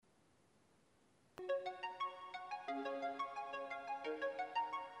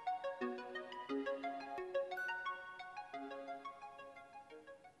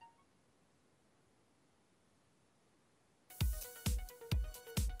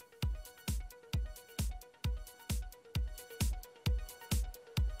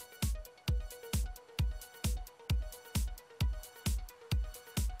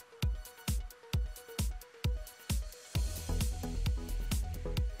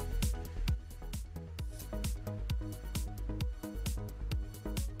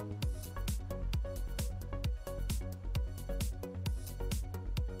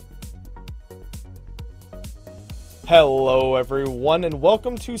Hello everyone, and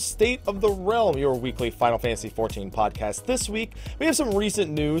welcome to State of the Realm, your weekly Final Fantasy XIV podcast. This week, we have some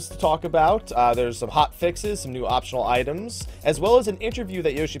recent news to talk about. There's some hot fixes, some new optional items, as well as an interview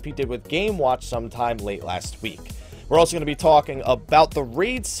that Yoshi P did with Game Watch sometime late last week. We're also going to be talking about the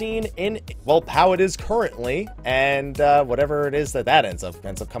raid scene in, well, how it is currently, and whatever it is that ends up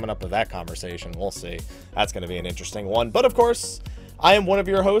coming up with that conversation. We'll see. That's going to be an interesting one. But of course, I am one of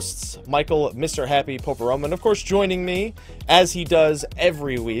your hosts, Michael, Mr. Happy Poperoma, and of course joining me, as he does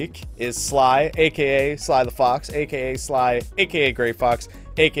every week, is Sly, aka Sly the Fox, aka Sly, aka Gray Fox,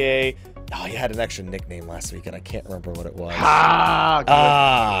 aka... Oh, you had an extra nickname last week, and I can't remember what it was.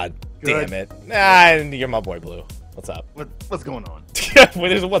 Damn it. You're my boy Blue. What's up? What's going on?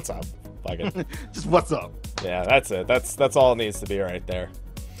 What's up? Fucking. Just what's up? Yeah, that's it. That's all it needs to be right there.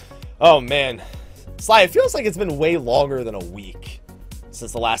 Oh, man. Sly, it feels like it's been way longer than a week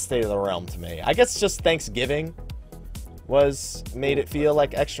since the last State of the Realm to me. I guess just Thanksgiving made it feel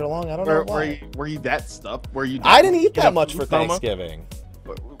like extra long. I don't know why. Were you that stuffed? I didn't eat that much for Thanksgiving.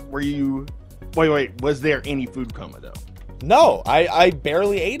 Were you... Wait. Was there any food coma, though? No, I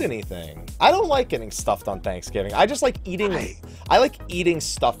barely ate anything. I don't like getting stuffed on Thanksgiving. I just like eating... I like eating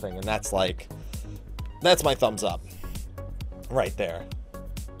stuffing, and that's my thumbs up. Right there.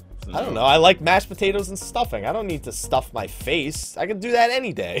 I don't know. I like mashed potatoes and stuffing. I don't need to stuff my face. I can do that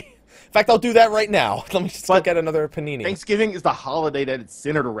any day. In fact, I'll do that right now. Let me just look at another panini. Thanksgiving is the holiday that it's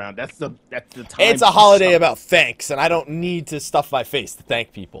centered around. That's the time. It's a holiday about thanks, and I don't need to stuff my face to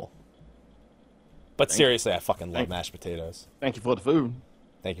thank people. But seriously, I fucking love mashed potatoes. Thank you for the food.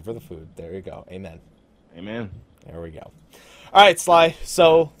 Thank you for the food. There you go. Amen. Amen. There we go. All right, Sly.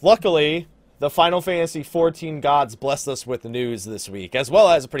 So, luckily, the Final Fantasy XIV gods blessed us with news this week, as well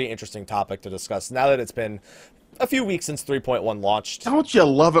as a pretty interesting topic to discuss now that it's been a few weeks since 3.1 launched. Don't you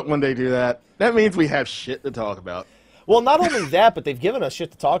love it when they do that? That means we have shit to talk about. Well, not only that, but they've given us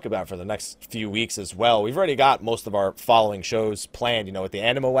shit to talk about for the next few weeks as well. We've already got most of our following shows planned, with the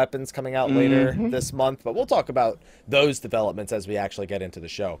Anima weapons coming out later this month, but we'll talk about those developments as we actually get into the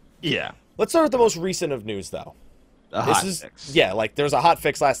show. Yeah. Let's start with the most recent of news, though. There's a hot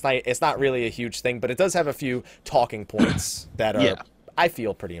fix last night. It's not really a huge thing, but it does have a few talking points that are, I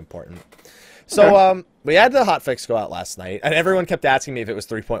feel, pretty important. So, we had the hot fix go out last night, and everyone kept asking me if it was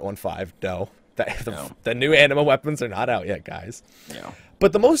 3.15. No. The new Anima weapons are not out yet, guys. No.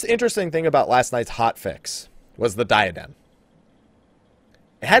 But the most interesting thing about last night's hot fix was the diadem.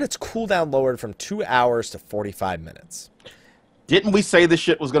 It had its cooldown lowered from 2 hours to 45 minutes. Didn't we say this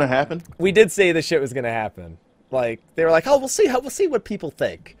shit was going to happen? We did say this shit was going to happen. Like, they were like, oh, we'll see what people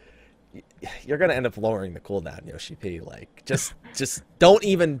think. You're going to end up lowering the cooldown, Yoshi P. Like, just don't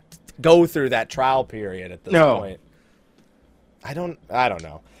even go through that trial period at this point. I don't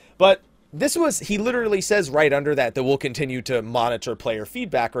know. But he literally says right under that we'll continue to monitor player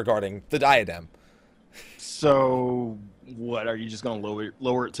feedback regarding the diadem. So, what, are you just going to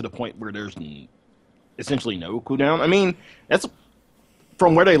lower it to the point where there's essentially no cooldown? I mean, that's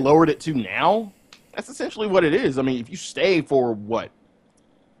from where they lowered it to now. That's essentially what it is. I mean, if you stay for,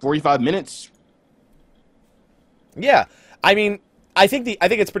 45 minutes? Yeah. I mean, I think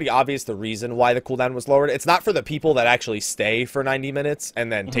it's pretty obvious the reason why the cooldown was lowered. It's not for the people that actually stay for 90 minutes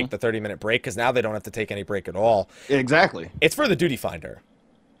and then take the 30-minute break, because now they don't have to take any break at all. Exactly. It's for the duty finder.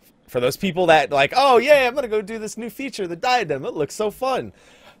 For those people that, like, oh, yeah, I'm going to go do this new feature, the diadem. It looks so fun.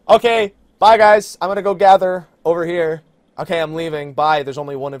 Okay, bye, guys. I'm going to go gather over here. Okay, I'm leaving. Bye. There's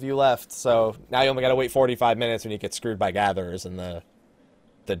only one of you left. So now you only got to wait 45 minutes when you get screwed by gatherers and the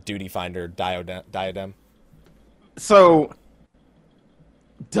duty finder diadem. So,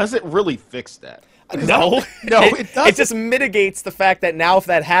 does it really fix that? No, it doesn't. It just mitigates the fact that now if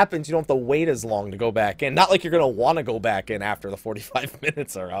that happens, you don't have to wait as long to go back in. Not like you're going to want to go back in after the 45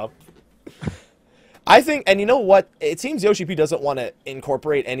 minutes are up. I think, and you know what? It seems Yoshi P doesn't want to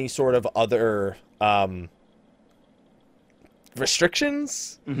incorporate any sort of other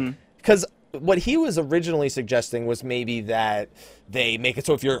restrictions. Because what he was originally suggesting was maybe that they make it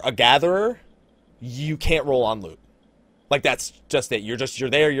so if you're a gatherer, you can't roll on loot. Like, that's just it. You're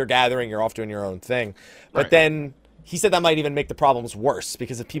there, you're gathering, you're off doing your own thing. But then he said that might even make the problems worse,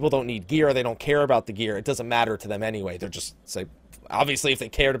 because if people don't need gear, they don't care about the gear, it doesn't matter to them anyway. They're just, say, obviously if they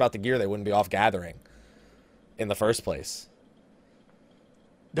cared about the gear, they wouldn't be off gathering in the first place.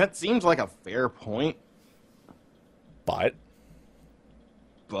 That seems like a fair point. But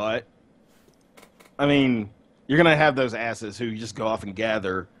I mean, you're gonna have those asses who just go off and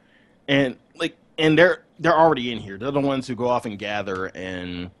gather, and they're already in here. They're the ones who go off and gather,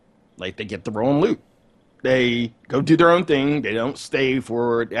 and like they get their own loot. They go do their own thing. They don't stay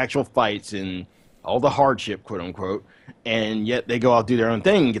for the actual fights and all the hardship, quote unquote, and yet they go out do their own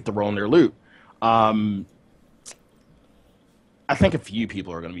thing and get to roll in their loot. I think a few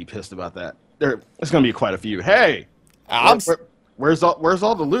people are going to be pissed about that. There's going to be quite a few. Hey, where's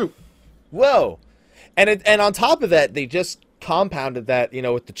all the loot? Whoa. And on top of that, they just compounded that,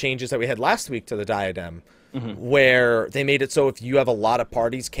 with the changes that we had last week to the Diadem, where they made it so if you have a lot of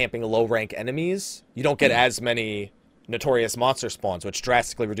parties camping low-rank enemies, you don't get as many Notorious Monster spawns, which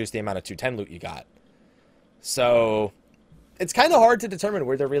drastically reduced the amount of 210 loot you got. So it's kind of hard to determine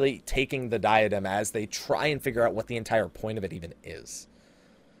where they're really taking the Diadem as they try and figure out what the entire point of it even is.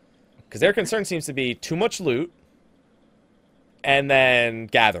 Because their concern seems to be too much loot and then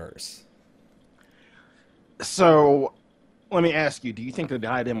gatherers. So let me ask you, do you think the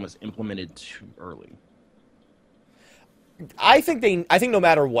Diadem was implemented too early? I think no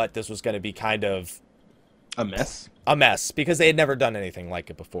matter what, this was going to be kind of a mess, because they had never done anything like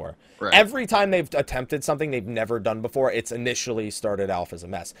it before. Right. Every time they've attempted something they've never done before, it's initially started off as a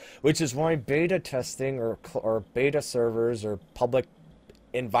mess, which is why beta testing or beta servers or public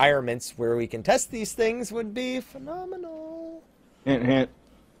environments where we can test these things would be phenomenal. Hint.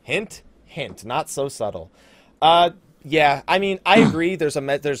 Hint. Not so subtle. Yeah, I mean, I agree. There's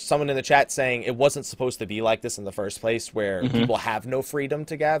someone in the chat saying it wasn't supposed to be like this in the first place, where people have no freedom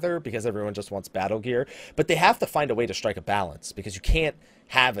to gather because everyone just wants battle gear. But they have to find a way to strike a balance, because you can't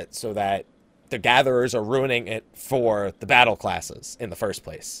have it so that the gatherers are ruining it for the battle classes in the first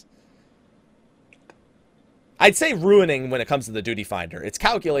place. I'd say ruining when it comes to the Duty Finder. It's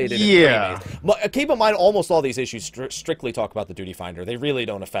calculated in pre-mades. Keep in mind, almost all these issues strictly talk about the Duty Finder. They really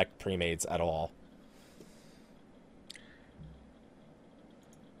don't affect pre-mades at all.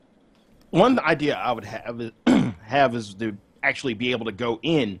 One idea I would have is to actually be able to go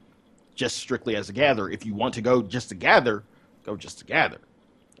in just strictly as a gatherer. If you want to go just to gather, go just to gather.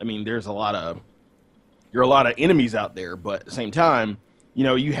 I mean, there are a lot of enemies out there, but at the same time,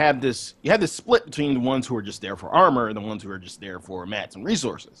 you have this split between the ones who are just there for armor and the ones who are just there for mats and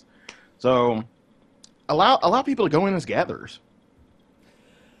resources. So allow people to go in as gatherers.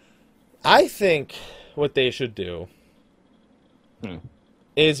 I think what they should do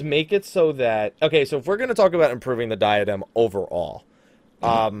is make it so that... Okay, so if we're going to talk about improving the Diadem overall...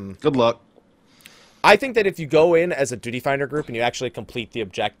 Good luck. I think that if you go in as a Duty Finder group and you actually complete the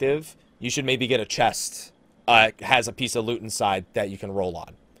objective, you should maybe get a chest has a piece of loot inside that you can roll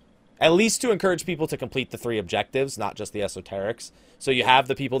on. At least to encourage people to complete the 3 objectives, not just the esoterics. So you have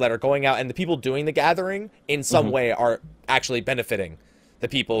the people that are going out, and the people doing the gathering in some way are actually benefiting the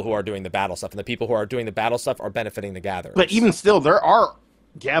people who are doing the battle stuff, and the people who are doing the battle stuff are benefiting the gatherers. But even still, there are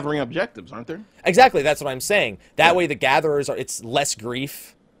gathering objectives, aren't there? Exactly, that's what I'm saying. That way the gatherers it's less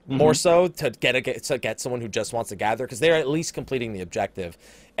grief, more so, to get someone who just wants to gather, because they're at least completing the objective,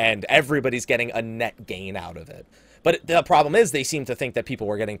 and everybody's getting a net gain out of it. But the problem is they seem to think that people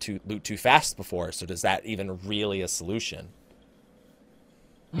were getting to loot too fast before, so is that even really a solution?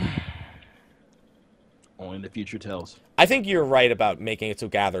 Only the future tells. I think you're right about making it so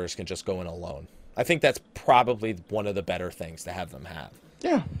gatherers can just go in alone. I think that's probably one of the better things to have them have.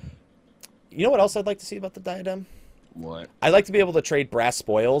 Yeah. You know what else I'd like to see about the Diadem? What? I'd like to be able to trade brass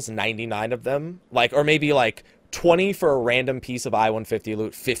spoils, 99 of them, or maybe 20 for a random piece of I-150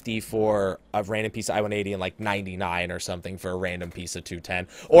 loot, 50 for a random piece of I-180, and 99 or something for a random piece of 210,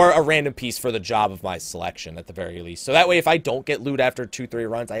 or a random piece for the job of my selection at the very least. So that way, if I don't get loot after 2-3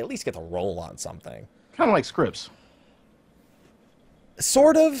 runs, I at least get to roll on something. Kind of like scripts.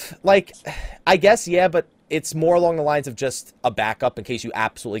 Sort of. I guess, yeah, but it's more along the lines of just a backup in case you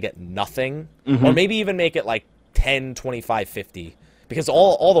absolutely get nothing. Or maybe even make it 10, 25, 50. Because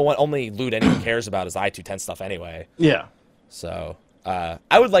only loot anyone cares about is I-210 stuff anyway. Yeah. So,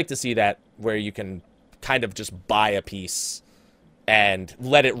 I would like to see that where you can kind of just buy a piece and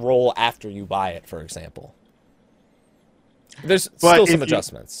let it roll after you buy it, for example. There's still some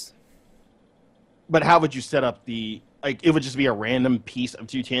adjustments. But how would you set up it would just be a random piece of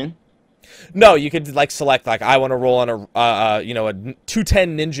 210? No, you could select I want to roll on a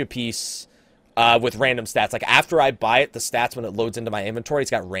 210 ninja piece with random stats. Like, after I buy it, the stats, when it loads into my inventory,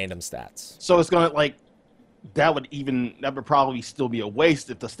 it's got random stats. So it's gonna like that would probably still be a waste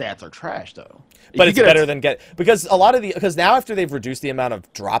if the stats are trash though. But it's better than because because now after they've reduced the amount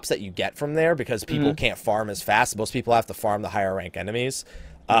of drops that you get from there because people can't farm as fast, most people have to farm the higher rank enemies.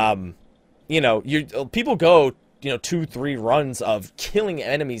 People go 2-3 runs of killing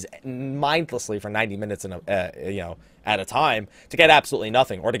enemies mindlessly for 90 minutes at a time to get absolutely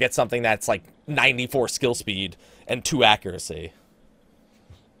nothing, or to get something that's like 94 skill speed and 2 accuracy.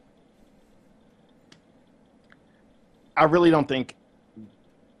 I really don't think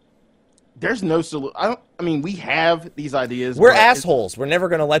there's no solution. I mean, we have these ideas. We're assholes. We're never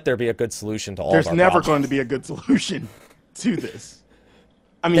going to let there be a good solution to all of our problems. There's never going to be a good solution to this.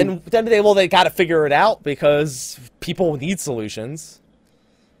 I mean, then they got to figure it out because people need solutions.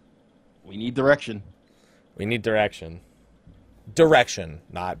 We need direction. We need direction. Direction,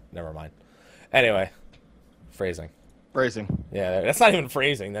 never mind. Anyway, phrasing. Yeah, that's not even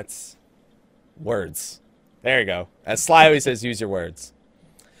phrasing. That's words. There you go. As Sly always says, use your words.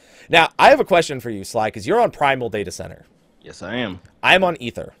 Now, I have a question for you, Sly, because you're on Primal Data Center. Yes, I am. I'm on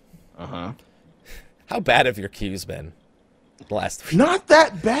Ether. Uh-huh. How bad have your queues been the last week? Not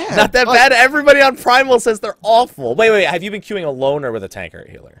that bad. Not that bad? Everybody on Primal says they're awful. Wait. Have you been queuing alone or with a tanker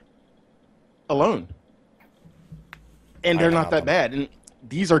healer? Alone. And they're not that bad. And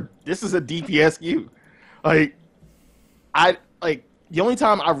this is a DPS queue. The only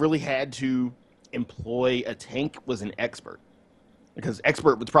time I really had to employ a tank was an expert, because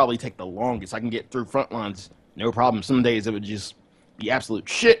expert would probably take the longest. I can get through front lines no problem. Some days it would just be absolute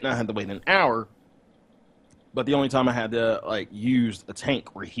shit and I had to wait an hour. But the only time I had to use a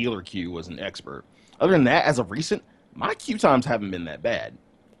tank or healer queue was an expert. Other than that, as of recent, my queue times haven't been that bad.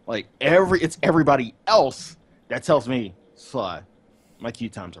 It's everybody else that tells me, Sly, my queue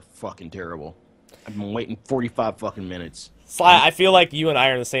times are fucking terrible. I've been waiting 45 fucking minutes. Sly, I feel like you and I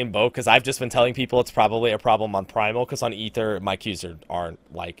are in the same boat, because I've just been telling people it's probably a problem on Primal, because on Ether, my queues aren't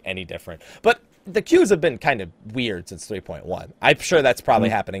any different. But the queues have been kind of weird since 3.1. I'm sure that's probably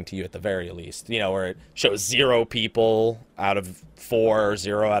happening to you at the very least, where it shows 0 people out of 4 or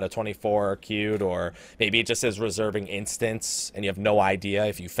 0 out of 24 are queued, or maybe it just says reserving instance, and you have no idea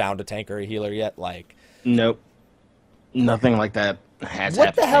if you found a tank or a healer yet. Nope. Nothing like that.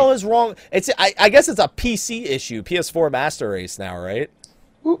 What the hell is wrong? I guess it's a PC issue. PS4 Master Race now, right?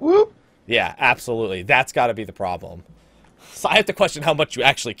 Whoop, whoop. Yeah, absolutely. That's got to be the problem. So I have to question how much you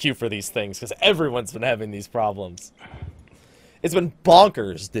actually queue for these things, because everyone's been having these problems. It's been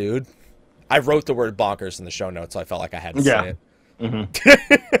bonkers, dude. I wrote the word bonkers in the show notes, so I felt like I had to say it.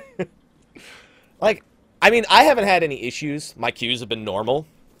 Mm-hmm. I haven't had any issues. My queues have been normal.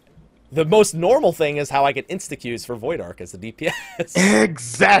 The most normal thing is how I get insta-queues for Void Ark as the DPS.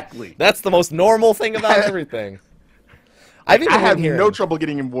 Exactly. That's the most normal thing about everything. I have no trouble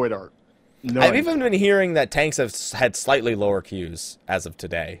getting in Void Ark. None. I've even been hearing that tanks have had slightly lower queues as of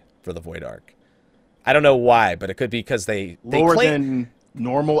today for the Void Ark. I don't know why, but it could be because they lower than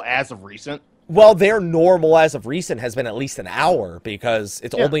normal as of recent. Well, their normal as of recent has been at least an hour, because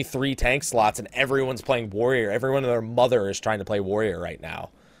it's only 3 tank slots and everyone's playing Warrior. Everyone and their mother is trying to play Warrior right now.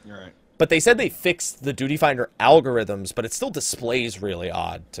 You're right. But they said they fixed the Duty Finder algorithms, but it still displays really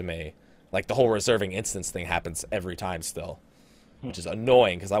odd to me. The whole reserving instance thing happens every time still, which is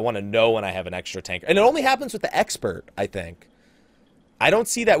annoying, because I want to know when I have an extra tank. And it only happens with the expert, I think. I don't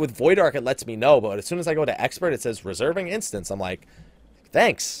see that with Void Ark. It lets me know, but as soon as I go to expert, it says reserving instance. I'm like,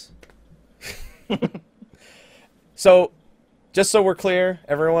 thanks. So, just so we're clear,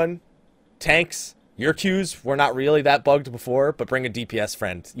 everyone, tanks, your queues were not really that bugged before, but bring a DPS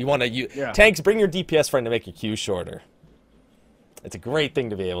friend. You want to tanks, bring your DPS friend to make your queue shorter. It's a great thing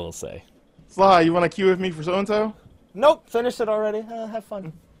to be able to say. Sly, you want to queue with me for so-and-so? Nope, finished it already. Have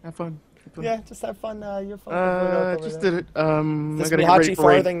fun. Have fun. Yeah, just have fun. You're fun. Just did it. This Mihachi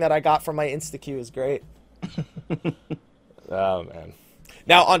farthing that I got from my insta-queue is great. Oh, man.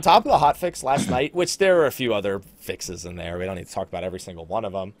 Now, on top of the hotfix last night, which there are a few other fixes in there, we don't need to talk about every single one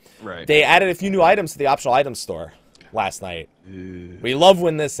of them. Right. They added a few new items to the optional items store last night. We love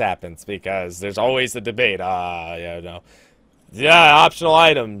when this happens, because there's always the debate. Yeah, optional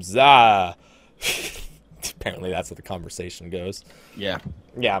items. Apparently that's what the conversation goes. Yeah.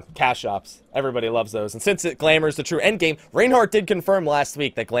 Yeah, cash shops. Everybody loves those. And since Glamour is the true endgame, Reinhardt did confirm last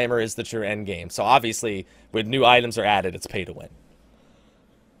week that Glamour is the true endgame. So obviously, when new items are added, it's pay to win.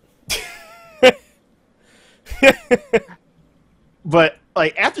 But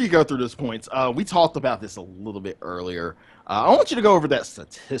after you go through those points, we talked about this a little bit earlier. I want you to go over that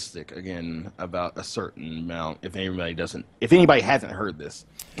statistic again about a certain amount. If anybody hasn't heard this,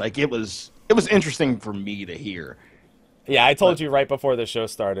 it it was interesting for me to hear. Yeah, I told you right before the show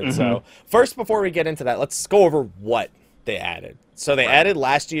started. So first, before we get into that, let's go over what they added. So they added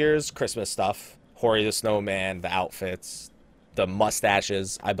last year's Christmas stuff, Hori the Snowman, the outfits, the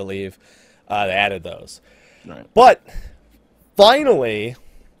mustaches, I believe. They added those. Right. But finally,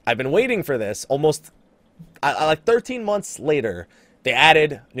 I've been waiting for this almost like 13 months later. They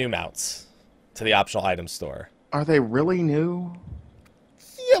added new mounts to the optional item store. Are they really new?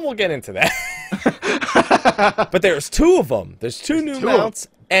 Yeah, we'll get into that. But there's two of them. There's two new mounts.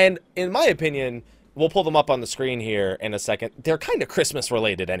 And in my opinion, we'll pull them up on the screen here in a second. They're kind of Christmas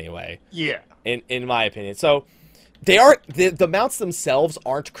related anyway. Yeah. In my opinion. So they are the mounts themselves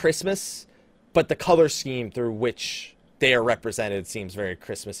aren't Christmas, but the color scheme through which they are represented seems very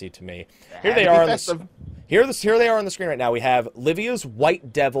Christmassy to me. Here they are on the here they are on the screen right now. We have Livia's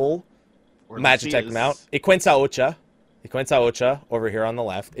White Devil Magitech mount. Iquenza Ocha. Iquenza Ocha over here on the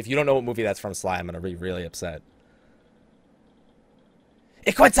left. If you don't know what movie that's from, Sly, I'm going to be really upset.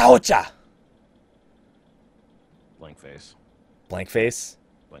 Iquenza Ocha! Blank face. Blank face?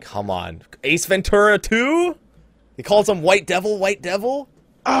 Come on. Ace Ventura 2? He calls him White Devil, White Devil?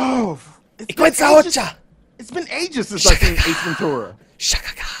 Oh! Iquenza Ocha! It's been ages since I've seen Ace Ventura.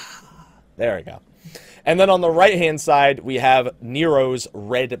 Shakaka. There we go. And then on the right-hand side, we have Nero's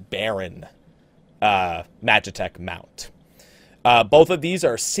Red Baron Magitech mount. Both of these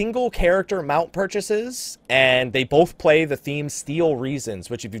are single-character mount purchases, and they both play the theme Steel Reasons,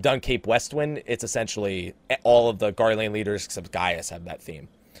 which if you've done Cape Westwind, it's essentially all of the Guardian Lane leaders except Gaius have that theme.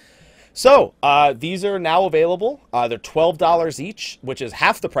 So, these are now available. They're $12 each, which is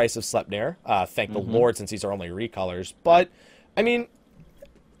half the price of Sleipnir. Thank the Lord, since these are only recolors. But, I mean,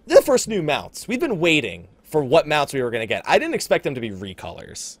 they're the first new mounts. We've been waiting for what mounts we were going to get. I didn't expect them to be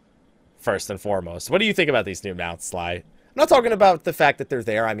recolors, first and foremost. What do you think about these new mounts, Sly? I'm not talking about the fact that they're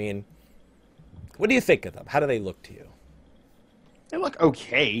there. I mean, what do you think of them? How do they look to you? They look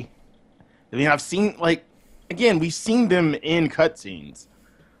okay. I mean, I've seen, like, again, we've seen them in cutscenes.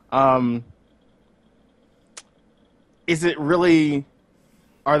 Is it really,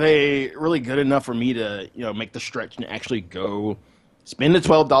 are they really good enough for me to, you know, make the stretch and actually go spend the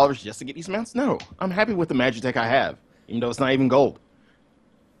 $12 just to get these mounts? No. I'm happy with the Magitech I have, even though it's not even gold.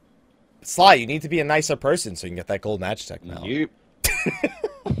 Sly, you need to be a nicer person so you can get that gold Magitech mount. Yep.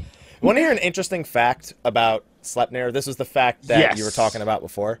 Want to hear an interesting fact about Sleipnir? This is the fact that you were talking about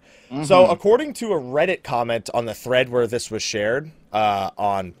before. So, according to a Reddit comment on the thread where this was shared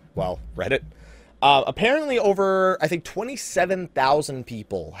on, well, Reddit, apparently over, I think, 27,000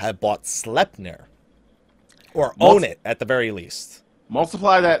 people have bought Sleipnir. Or own it, at the very least.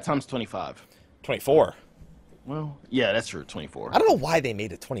 Multiply that times 25. 24. Well, yeah, that's true, 24. I don't know why they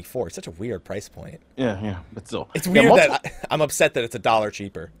made it 24. It's such a weird price point. Yeah, but still. It's weird that I'm upset that it's $1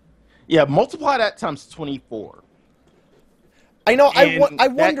 cheaper. Yeah, multiply that times 24. I know. I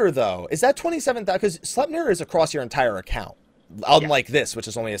wonder, though, is that 27,000? Because Sleipnir is across your entire account, unlike this, which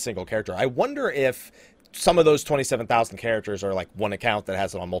is only a single character. I wonder if some of those 27,000 characters are like one account that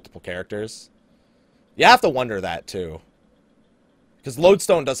has it on multiple characters. You have to wonder that, too. Because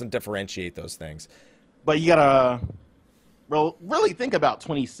Lodestone doesn't differentiate those things. But you gotta really think about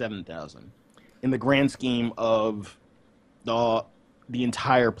 27,000 in the grand scheme of the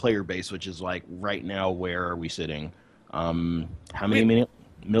entire player base, which is like right now, where are we sitting? How many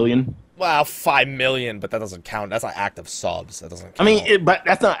million? Well, 5 million, but that doesn't count. That's not active subs. That doesn't count. I mean, but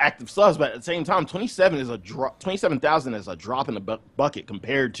that's not active subs. But at the same time, 27,000 is a drop in the bucket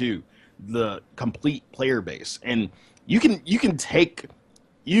compared to the complete player base, and you can take.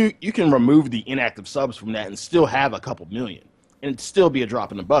 You can remove the inactive subs from that and still have a couple million, and it'd still be a drop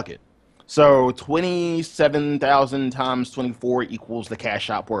in the bucket. So 27,000 times 24 equals the cash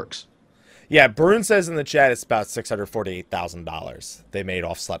shop works. Yeah, Brune says in the chat it's about $648,000 they made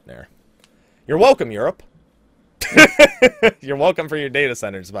off Sleipnir. You're welcome, Europe. You're welcome for your data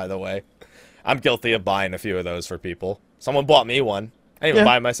centers, by the way. I'm guilty of buying a few of those for people. Someone bought me one. I didn't even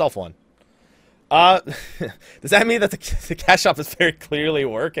buy myself one. Does that mean that the cash shop is very clearly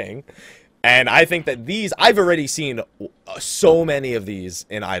working? And I think that I've already seen so many of these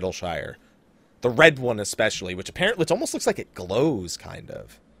in Idleshire. The red one especially, which almost looks like it glows, kind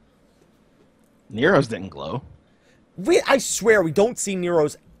of. Nero's didn't glow. I swear we don't see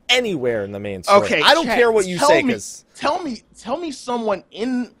Nero's anywhere in the main story. Okay, I don't care what you say, because tell me someone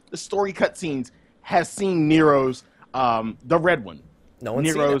in the story cutscenes has seen Nero's the red one. No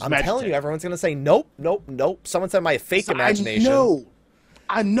one's seen it. I'm telling you, everyone's going to say, nope, nope, nope. Someone said my fake imagination.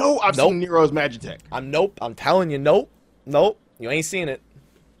 I know I've seen Nero's Magitech. I'm telling you, nope. You ain't seen it.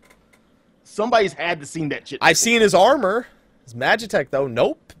 Somebody's had to seen that shit. I've seen his armor. His Magitech, though,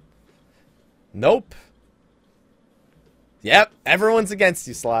 nope. Nope. Yep, everyone's against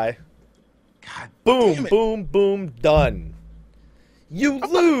you, Sly. God Boom, damn it. boom, boom, done. You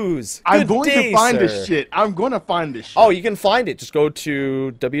lose. I'm Good going day, to find sir. this shit. I'm going to find this shit. Oh, you can find it. Just go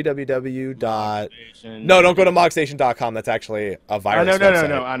to www. Mogstation. No, don't go to mogstation.com. That's actually a virus No,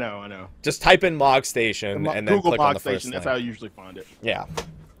 website. I know. Just type in Mogstation and then Google click on the first Mogstation. That's link. how I usually find it. Yeah.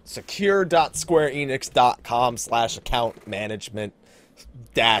 secure.squareenix.com/account management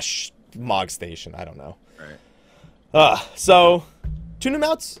dash Mogstation. I don't know. Right. So tune them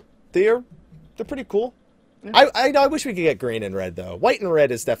out. They're pretty cool. Yeah. I wish we could get green and red, though. White and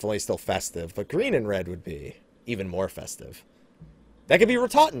red is definitely still festive, but green and red would be even more festive. That could be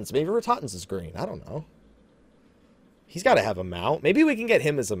Rotatans. Maybe Rotatans is green. I don't know. He's got to have a mount. Maybe we can get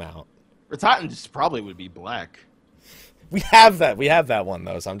him as a mount. Ratatan just probably would be black. We have that. We have that one,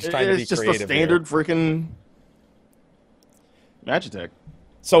 though, so I'm just trying to be It's just a creative standard freaking Magitech.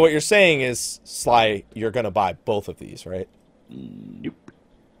 So what you're saying is, Sly, you're going to buy both of these, right? Nope.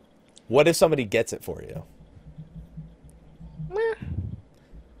 What if somebody gets it for you?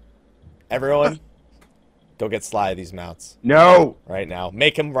 Everyone, go get Sly these mounts No. right now.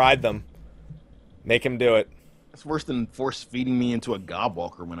 Make him ride them. Make him do it. It's worse than force feeding me into a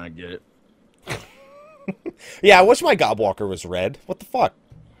Gobwalker when I get it. Yeah, I wish my Gobwalker was red. What the fuck?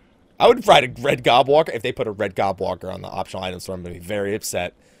 I would ride a red Gobwalker. If they put a red Gobwalker on the optional item store, I'm going to be very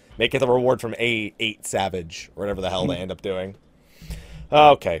upset. Make it the reward from A8 Savage, or whatever the hell they end up doing.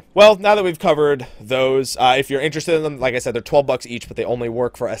 Okay. Well, now that we've covered those, if you're interested in them, like I said, they're $12 each, but they only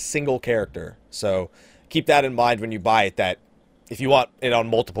work for a single character. So keep that in mind when you buy it, that if you want it on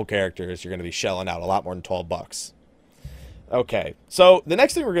multiple characters, you're going to be shelling out a lot more than $12. Okay. So the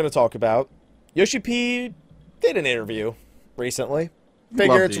next thing we're going to talk about, Yoshi P did an interview recently.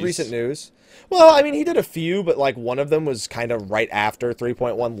 Figure Love it's these. recent news. Well, I mean, he did a few, but like one of them was kind of right after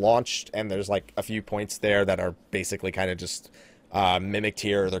 3.1 launched, and there's like a few points there that are basically kind of just mimicked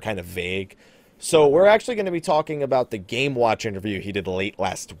here. They're kind of vague. So we're actually going to be talking about the Game Watch interview he did late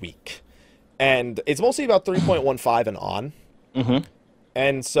last week. And it's mostly about 3.15 and on. Mm-hmm.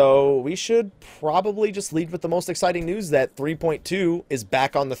 And so we should probably just lead with the most exciting news that 3.2 is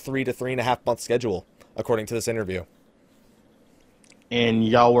back on the 3 to 3.5 month schedule, according to this interview. And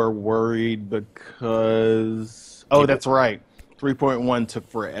y'all were worried because... Oh, that's right. 3.1 took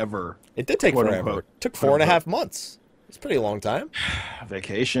forever. It did take Quote, forever. unquote. It took 4.5 months. It's a pretty long time.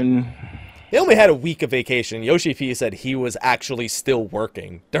 Vacation. They only had a week of vacation. Yoshi P said he was actually still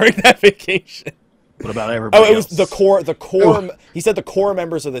working during that vacation. What about everybody Oh, it was else? the core. Ugh. He said the core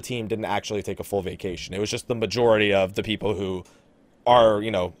members of the team didn't actually take a full vacation. It was just the majority of the people who are,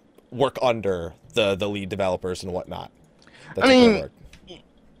 work under the lead developers and whatnot. that I took their mean,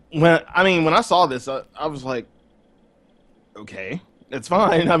 work. when I saw this, I was like, okay, it's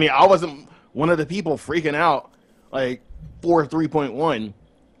fine. I mean, I wasn't one of the people freaking out, like, for 3.1.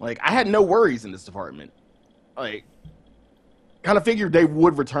 Like, I had no worries in this department. Like, kind of figured they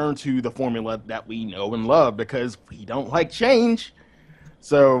would return to the formula that we know and love because we don't like change.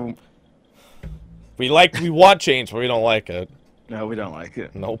 So, we want change, but we don't like it. no, we don't like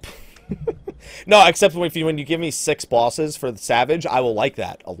it. Nope. No, except when you give me 6 bosses for the Savage, I will like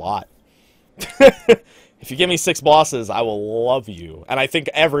that a lot. If you give me 6 bosses, I will love you. And I think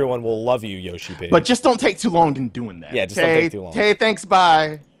everyone will love you, Yoshi P. But just don't take too long in doing that. Yeah, just don't take too long. Okay, thanks,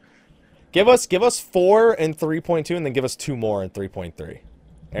 bye. Give us 4 in 3.2 and then give us 2 more in 3.3.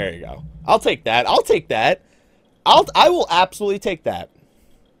 There you go. I'll take that. I will absolutely take that.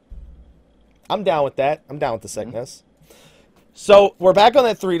 I'm down with that. I'm down with the sickness. So we're back on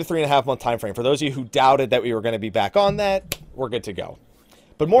that 3 to 3.5 month time frame. For those of you who doubted that we were going to be back on that, we're good to go.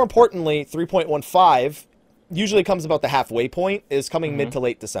 But more importantly, 3.15 usually comes about the halfway point, is coming mid to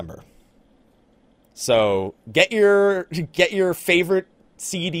late December. So get your favorite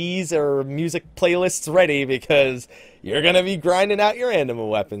CDs or music playlists ready because you're going to be grinding out your anima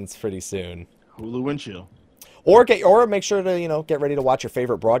weapons pretty soon. Hulu and chill. Or make sure to, get ready to watch your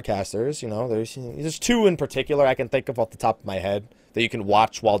favorite broadcasters. There's 2 in particular I can think of off the top of my head that you can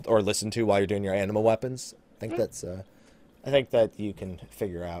watch or listen to while you're doing your anima weapons. I think that you can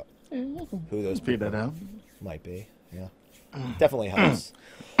figure out who those Figure people that out. might be. Yeah. Definitely helps.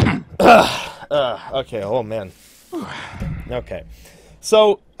 Okay, oh man. Okay.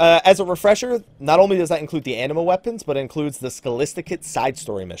 So, as a refresher, not only does that include the anima weapons, but it includes the Scholasticate side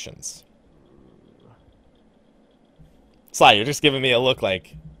story missions. Sly, you're just giving me a look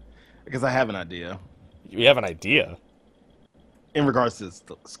like Because I have an idea you have an idea. in regards to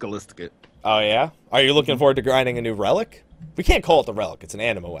Scholasticate. Oh, yeah? Are you looking forward to grinding a new relic? We can't call it the relic. It's an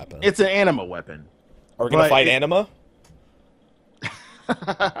anima weapon. It's an anima weapon. Are we going to but fight anima?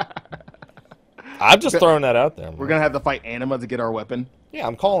 I'm just throwing that out there. We're gonna have to fight Anima to get our weapon. Yeah,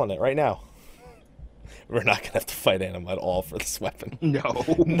 I'm calling it right now. We're not gonna have to fight Anima at all for this weapon. No.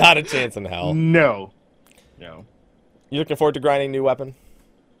 Not a chance in hell. No. You looking forward to grinding new weapon?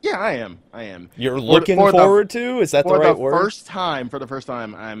 Yeah, I am. You're looking forward to? Is that the right word? For the first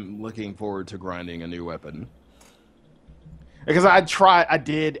time, I'm looking forward to grinding a new weapon. Because I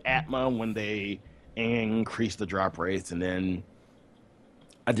did Atma when they increased the drop rates, and then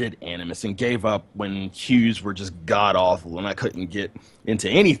I did Animus and gave up when Qs were just god-awful, and I couldn't get into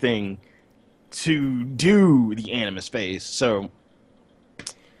anything to do the Animus phase, so,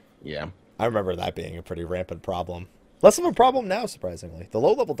 yeah. I remember that being a pretty rampant problem. Less of a problem now, surprisingly. The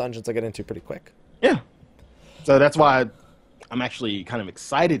low-level dungeons I get into pretty quick. Yeah. So that's why I'm actually kind of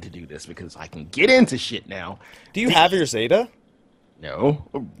excited to do this, because I can get into shit now. Do you have your Zeta? No.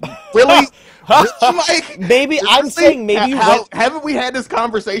 Really? Mike? Maybe, I'm saying maybe you went... Haven't we had this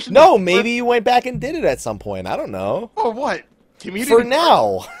conversation No, before? maybe you went back and did it at some point. I don't know. For what? Community For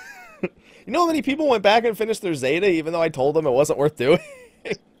now. You know how many people went back and finished their Zeta even though I told them it wasn't worth doing?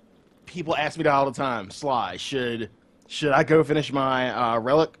 People ask me that all the time. Sly, should I go finish my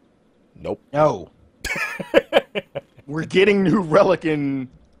Relic? Nope. No. We're getting new Relic in,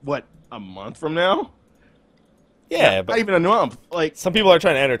 what, a month from now? Yeah, but not even a month. Like, some people are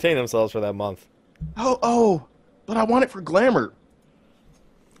trying to entertain themselves for that month. Oh, but I want it for Glamour.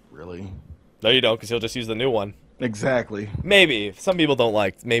 Really? No, you don't, because he'll just use the new one. Exactly. Maybe. Some people don't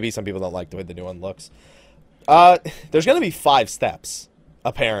like the way the new one looks. There's going to be 5 steps,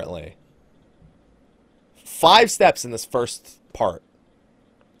 apparently. 5 steps in this first part.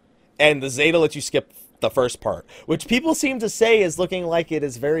 And the Zeta lets you skip the first part, which people seem to say is looking like it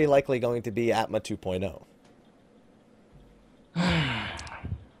is very likely going to be Atma 2.0.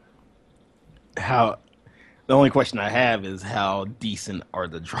 The only question I have is how decent are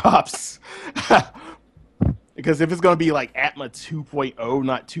the drops? Because if it's going to be like Atma 2.0,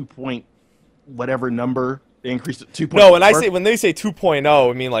 not 2. Whatever number they increased it to 2.0. No, when they say 2.0,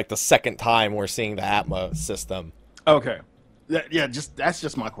 I mean like the second time we're seeing the Atma system. Okay. That's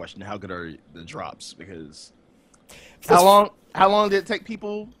just my question. How good are the drops? Because how long did it take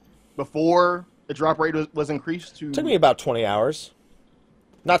people before the drop rate was increased to? It took me about 20 hours.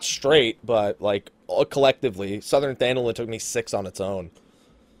 Not straight, but like collectively. Southern Thandolin took me 6 on its own.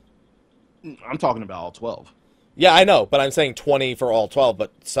 I'm talking about all 12. Yeah, I know, but I'm saying 20 for all 12,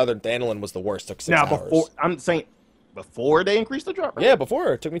 but Southern Thandolin was the worst, took 6 hours. I'm saying before they increased the drop rate? Yeah,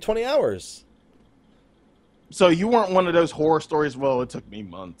 before. It took me 20 hours. So you weren't one of those horror stories, well, it took me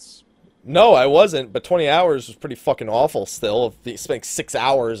months. No, I wasn't, but 20 hours was pretty fucking awful still. If you spent 6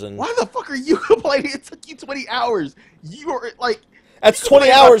 hours and... Why the fuck are you complaining it took you 20 hours? You were, like... That's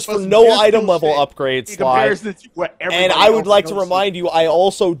 20 hours for no item level upgrades, Sly. And I would like to remind you, I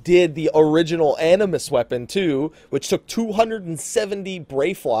also did the original Animus weapon, too, which took 270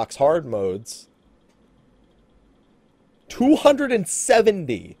 Brayflox hard modes.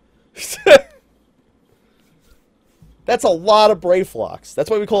 270! That's a lot of Brayflox. That's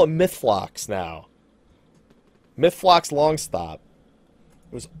why we call it Mythflox now. Mythflox Longstop.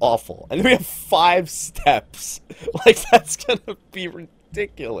 It was awful. And then we have 5 steps. Like, that's gonna be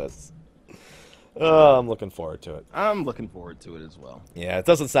ridiculous. Oh, I'm looking forward to it. I'm looking forward to it as well. Yeah, it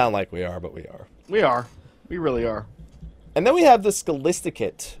doesn't sound like we are, but we are. We are. We really are. And then we have the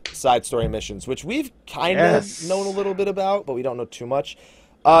Scholisticate side story missions, which we've kind of known a little bit about, but we don't know too much.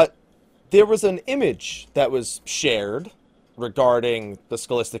 There was an image that was shared regarding the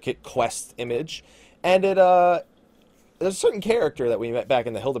Scholisticate quest image, and it, there's a certain character that we met back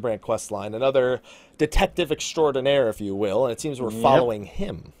in the Hildebrand quest line, another detective extraordinaire, if you will, and it seems we're following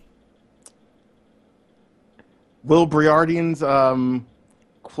him. Will Briardian's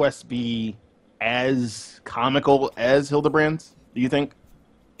quest be as comical as Hildebrand's, do you think?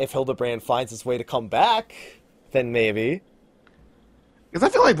 If Hildebrand finds his way to come back, then maybe. Because I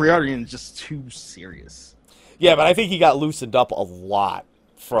feel like Briardian is just too serious. Yeah, but I think he got loosened up a lot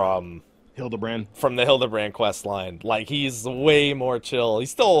from... Hildebrand? From the Hildebrand quest line. Like, he's way more chill.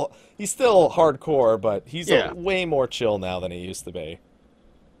 He's still hardcore, but he's way more chill now than he used to be.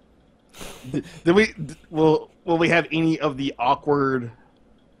 Will we have any of the awkward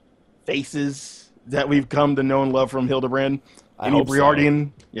faces that we've come to know and love from Hildebrand? I hope Briardian?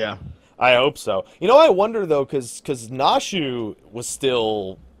 So. Yeah. I hope so. You know, I wonder, though, because Nashu was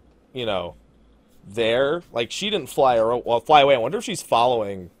still, you know, there. Like, she didn't fly away. I wonder if she's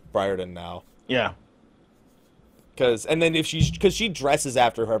following Briarden now. Yeah. Because she dresses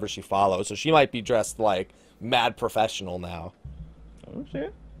after whoever she follows, so she might be dressed like mad professional now. Oh,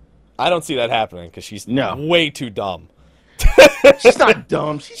 shit. I don't see that happening because she's way too dumb. She's not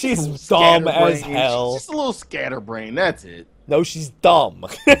dumb. She's just a little dumb as scatterbrained. hell. She's just a little scatterbrained. That's it. No, she's dumb.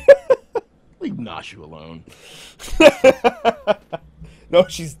 Leave Nashu alone. No,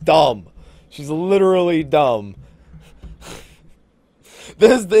 she's dumb. She's literally dumb.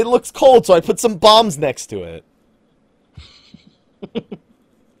 It looks cold, so I put some bombs next to it.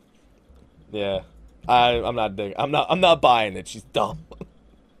 Yeah, I'm not buying it. She's dumb.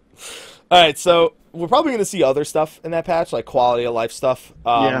 All right, so we're probably gonna see other stuff in that patch, like quality of life stuff.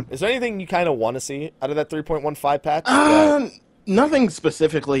 Yeah. Is there anything you kind of want to see out of that 3.15 patch? Nothing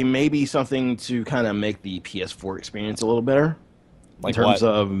specifically. Maybe something to kind of make the PS4 experience a little better. Like in terms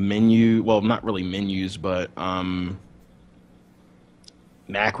what? of menu, well, not really menus, but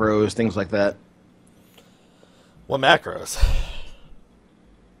macros, things like that. What macros?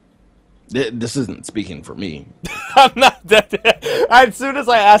 This isn't speaking for me. I'm not that. As soon as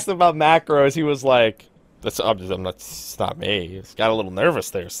I asked him about macros, he was like, "That's I'm not. It's not me." He's got a little nervous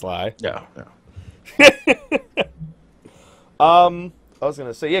there, Sly. Yeah. I was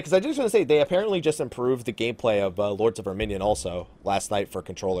gonna say because I just gonna say they apparently just improved the gameplay of Lords of Verminion also last night for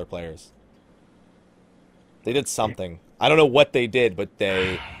controller players. They did something. I don't know what they did, but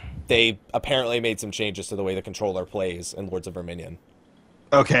they apparently made some changes to the way the controller plays in Lords of Verminion.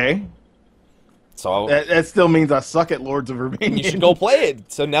 Okay. So that still means I suck at Lords of Verminion. you should go play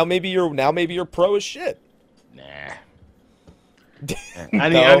it. So now maybe you're pro as shit. Nah.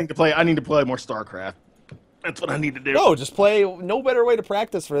 I need to play more StarCraft. That's what I need to do. No, just play. No better way to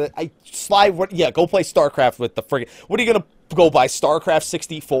practice for that. Go play StarCraft with the friggin'. What are you gonna go buy StarCraft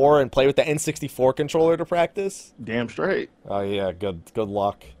 64 and play with the N64 controller to practice? Damn straight. Oh yeah, good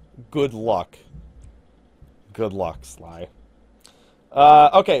luck. Good luck, Sly.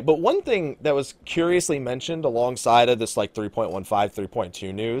 Okay, but one thing that was curiously mentioned alongside of this like 3.15,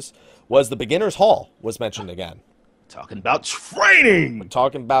 3.2 news was the beginner's hall was mentioned again. Talking about training.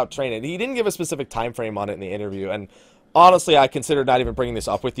 He didn't give a specific time frame on it in the interview, and honestly, I considered not even bringing this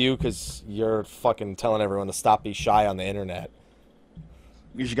up with you because you're fucking telling everyone to stop being shy on the internet.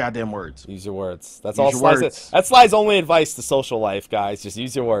 Use your goddamn words. Use your words. That's use all your Sly's. Words. That's Sly's only advice to social life, guys. Just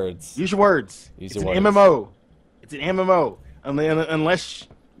use your words. Use your words. Use it's your an words. MMO. It's an MMO. Unless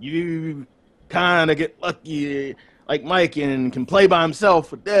you kind of get lucky, like Mike, and can play by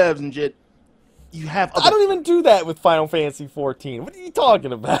himself with devs and shit. You have. I don't even do that with Final Fantasy 14. What are you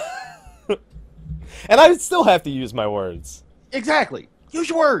talking about? And I still have to use my words. Exactly. Use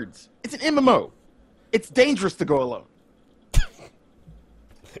your words. It's an MMO. It's dangerous to go alone. I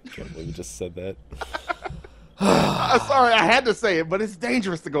can't believe you just said that. Sorry, I had to say it, but it's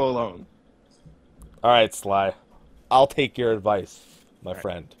dangerous to go alone. All right, Sly. I'll take your advice, my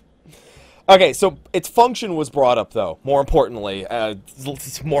friend. Okay, so its function was brought up, though. More importantly,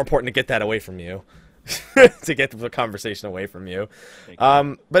 it's more important to get that away from you. To get the conversation away from you.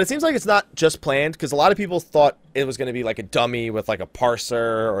 But it seems like it's not just planned, because a lot of people thought it was going to be like a dummy with like a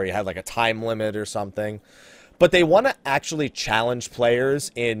parser, or you had like a time limit or something. But they want to actually challenge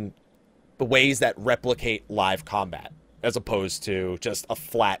players in ways that replicate live combat, as opposed to just a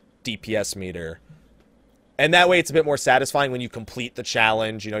flat DPS meter. And that way it's a bit more satisfying when you complete the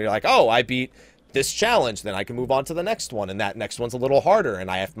challenge. You know, you're like, oh, I beat this challenge, then I can move on to the next one, and that next one's a little harder, and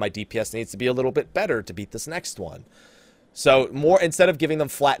my DPS needs to be a little bit better to beat this next one. So instead of giving them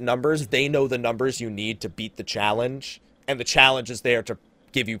flat numbers, they know the numbers you need to beat the challenge, and the challenge is there to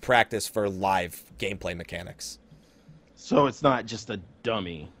give you practice for live gameplay mechanics. So it's not just a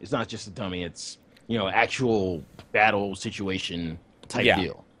dummy. It's, actual battle situation type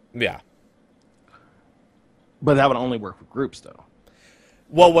deal. Yeah. But that would only work with groups, though.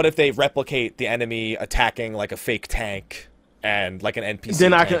 Well, what if they replicate the enemy attacking like a fake tank and like an NPC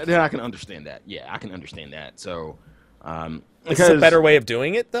Then tank? I can understand that. Yeah, I can understand that. So, Is this a better way of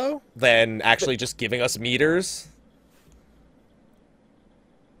doing it, though, than actually just giving us meters?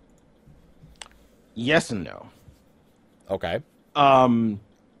 Yes and no. Okay.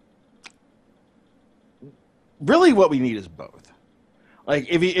 Really, what we need is both. Like,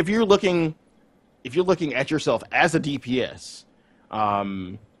 if you're looking at yourself as a DPS,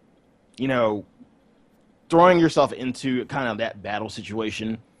 throwing yourself into kind of that battle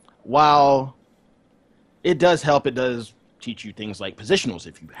situation, while it does help, it does teach you things like positionals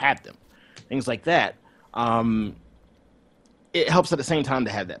if you have them, things like that. It helps at the same time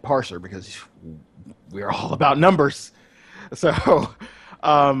to have that parser because we're all about numbers. So,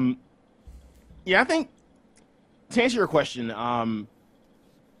 I think to answer your question, I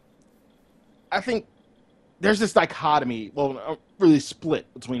think there's this dichotomy, really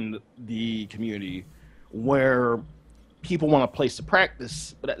split between the community where people want a place to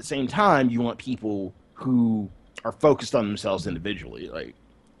practice, but at the same time, you want people who are focused on themselves individually. Like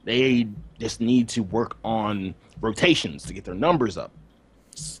they just need to work on rotations to get their numbers up.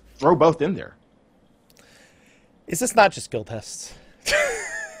 Just throw both in there. Is this not just guild tests?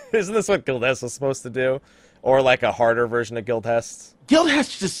 Isn't this what guild tests is supposed to do? Or like a harder version of guild tests? Guild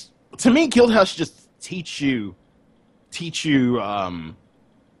tests just, to me, guild tests just teach you,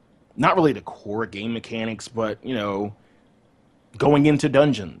 not really the core game mechanics, but, you know, going into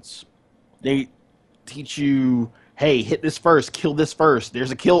dungeons. They teach you, hey, hit this first, kill this first.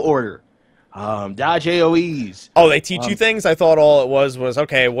 There's a kill order. Dodge AoEs. Oh, they teach you things? I thought all it was,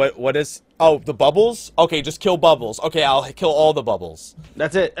 okay, what is... Oh, the bubbles? Okay, just kill bubbles. Okay, I'll kill all the bubbles.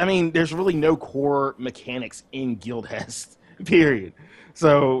 That's it. I mean, there's really no core mechanics in Guild Test, period.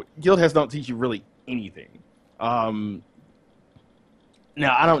 So, Guild Tests don't teach you really anything. Now,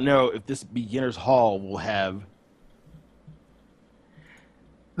 I don't know if this Beginner's Hall will have...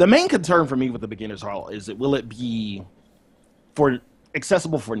 The main concern for me with the Beginner's Hall is that will it be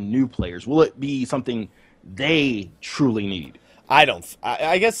accessible for new players? Will it be something they truly need?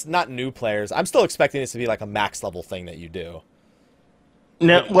 I guess not new players. I'm still expecting this to be like a max level thing that you do.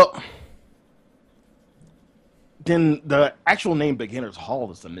 No, well, then the actual name Beginner's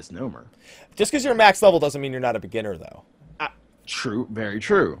Hall is a misnomer. Just because you're max level doesn't mean you're not a beginner, though. True, very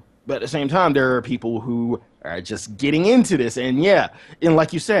true. But at the same time, there are people who are just getting into this. And yeah, and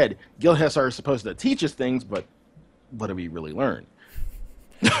like you said, Guild Tests are supposed to teach us things, but what do we really learn?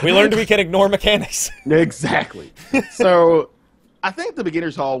 We learned we can ignore mechanics. Exactly. So I think the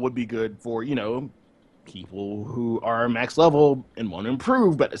Beginner's Hall would be good for, you know, people who are max level and want to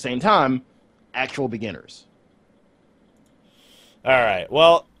improve, but at the same time, actual beginners. All right.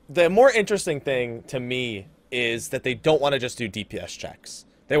 Well, the more interesting thing to me is that they don't want to just do DPS checks.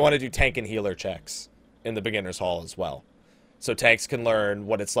 They want to do tank and healer checks in the Beginner's Hall as well. So tanks can learn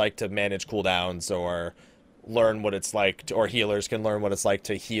what it's like to manage cooldowns, or learn what it's like to, or healers can learn what it's like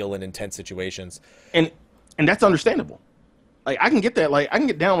to heal in intense situations. And that's understandable. Like, I can get that. Like, I can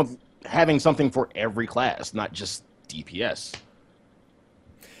get down with having something for every class, not just DPS.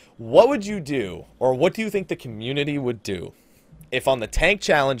 What would you do, or what do you think the community would do, if on the tank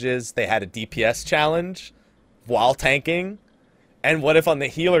challenges they had a DPS challenge while tanking? And what if on the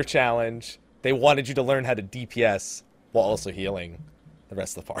healer challenge they wanted you to learn how to DPS while also healing the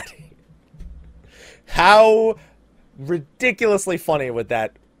rest of the party? How ridiculously funny would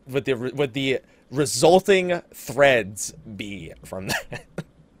that, would the resulting threads be from that?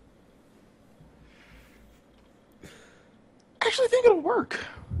 I actually think it'll work.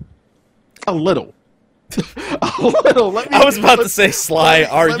 A little. A little. I was about to say, Sly,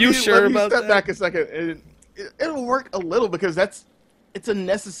 are you sure about that? Step back a second. It'll work a little because it's a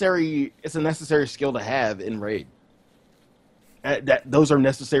necessary skill to have in Raid. Those are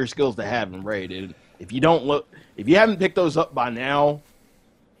necessary skills to have in Raid. And if you haven't picked those up by now,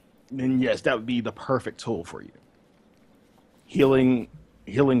 then yes, that would be the perfect tool for you. Healing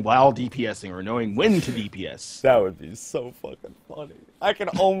while DPSing, or knowing when to DPS. That would be so fucking funny. I can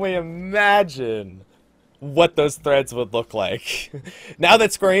only imagine what those threads would look like. Now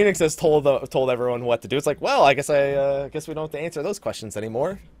that Square Enix has told everyone what to do, it's like, well, I guess we don't have to answer those questions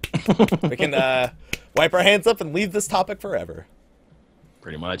anymore. We can wipe our hands up and leave this topic forever.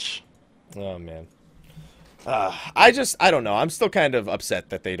 Pretty much. Oh man. I don't know. I'm still kind of upset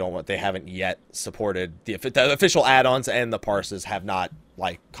that they haven't yet supported the official add-ons, and the parses have not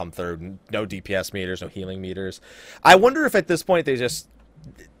like come through. No DPS meters, no healing meters. I wonder if at this point they're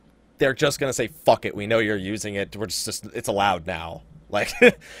just gonna say, fuck it, we know you're using it, it's allowed now. Like,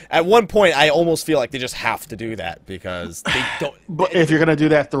 at one point I almost feel like they just have to do that, because they don't. But if you're gonna do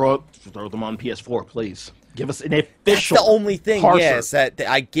that, throw them on PS4, please. Give us an official. That's the only thing, parser. yes, that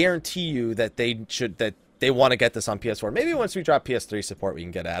I guarantee you that they want to get this on PS4. Maybe once we drop PS3 support, we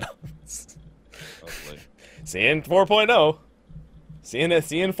can get add-ons. Seeing 4.0. Seeing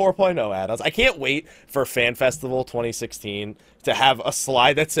 4.0 add-ons. I can't wait for Fan Festival 2016 to have a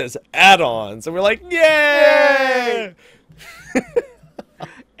slide that says add-ons, and we're like, yay!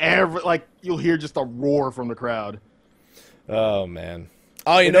 You'll hear just a roar from the crowd. Oh man.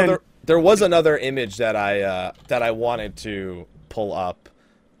 Oh, you know, there was another image that I wanted to pull up.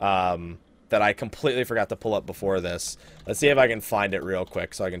 That I completely forgot to pull up before this. Let's see if I can find it real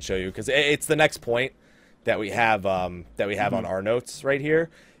quick so I can show you, because it's the next point that we have on our notes right here,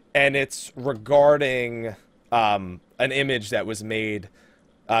 and it's regarding an image that was made.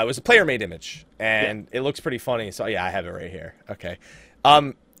 It was a player-made image, and it looks pretty funny. So yeah, I have it right here. Okay,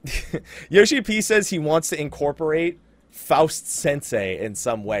 Yoshi P says he wants to incorporate Faust Sensei in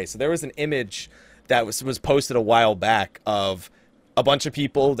some way. So there was an image that was posted a while back of a bunch of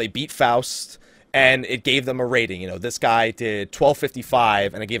people, they beat Faust, and it gave them a rating. You know, this guy did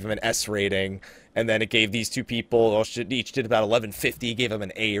 1255, and it gave him an S rating. And then it gave these two people, each did about 1150, gave them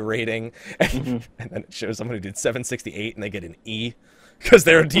an A rating. And then it shows someone who did 768, and they get an E because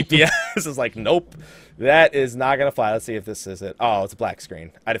they're a DPS. It's like, nope, that is not going to fly. Let's see if this is it. Oh, it's a black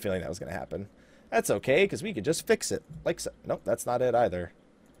screen. I had a feeling that was going to happen. That's okay, because we could just fix it. Like so. Nope, that's not it either.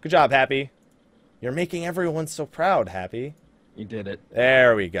 Good job, Happy. You're making everyone so proud, Happy. You did it.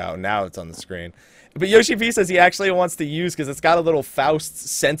 There we go. Now it's on the screen. But Yoshi P says he actually wants to use, because it's got a little Faust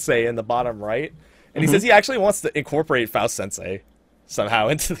Sensei in the bottom right. And he says he actually wants to incorporate Faust Sensei somehow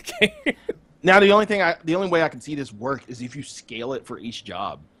into the game. Now, the only way I can see this work is if you scale it for each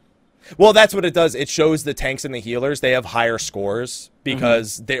job. Well, that's what it does. It shows the tanks and the healers, they have higher scores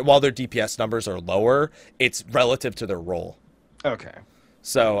because while their DPS numbers are lower, it's relative to their role. Okay.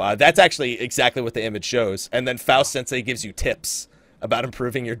 So that's actually exactly what the image shows. And then Faust Sensei gives you tips about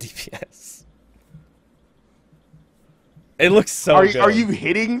improving your DPS. It looks so good. Are you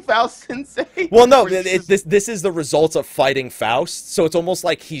hitting Faust Sensei? Well, no. This is the results of fighting Faust. So it's almost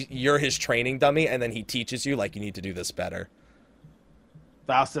like you're his training dummy, and then he teaches you, like, you need to do this better.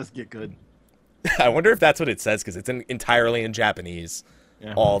 Faust says get good. I wonder if that's what it says, because it's entirely in Japanese,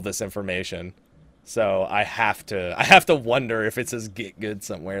 all this information. So I have to wonder if it says get good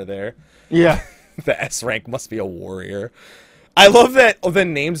somewhere there. Yeah. The S rank must be a warrior. I love that the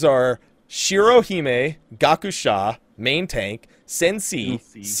names are Shirohime, Gakusha, Main Tank, Sensei,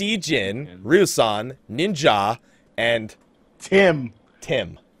 Sijin, Ryusan, Ninja, and Tim.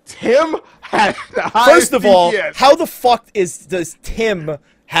 Tim Had the highest First of all, DPS. how the fuck does Tim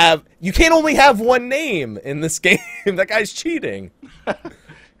have... You can't only have one name in this game. That guy's cheating.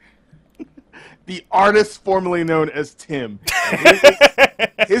 The artist formerly known as Tim.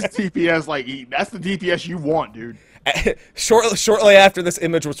 His DPS, like, that's the DPS you want, dude. Shortly after this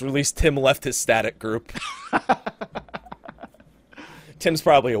image was released, Tim left his static group. Tim's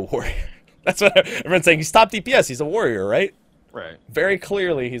probably a warrior. That's what everyone's saying. He's top DPS. He's a warrior, right? Right. Very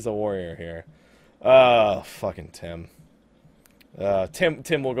clearly, he's a warrior here. Oh, fucking Tim.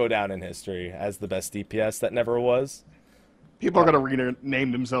 Tim will go down in history as the best DPS that never was. People are gonna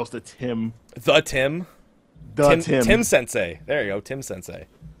rename themselves to Tim. The Tim. Tim. Tim Sensei. There you go, Tim Sensei.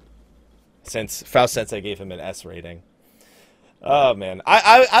 Since Faust Sensei gave him an S rating. Oh, man.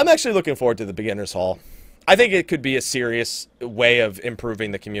 I'm actually looking forward to the Beginner's Hall. I think it could be a serious way of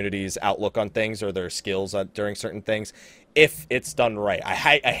improving the community's outlook on things or their skills during certain things if it's done right. I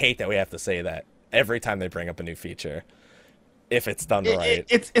hate that we have to say that every time they bring up a new feature. If it's done right.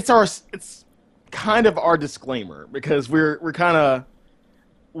 It's kind of our disclaimer because we're kind of...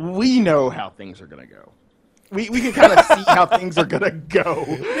 We know how things are going to go. We can kind of see how things are going to go.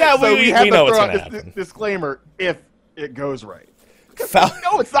 Yeah, so we have we to know throw what's out going to this happen. disclaimer if it goes right.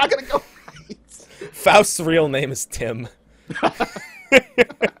 No, it's not going to go right. Faust's real name is Tim.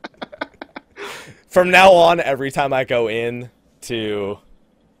 From now on, every time I go in to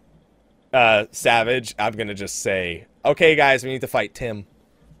Savage, I'm going to just say, okay, guys, we need to fight Tim.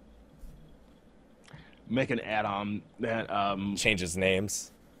 Make an add-on that... Changes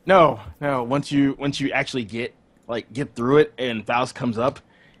names. No. Once you actually get through it and Faust comes up,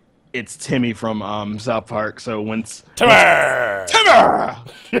 it's Timmy from South Park. So once Timmer!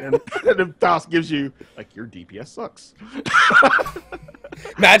 and then Faust gives you like your DPS sucks.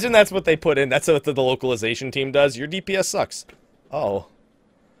 Imagine that's what they put in. That's what the localization team does. Your DPS sucks. Oh.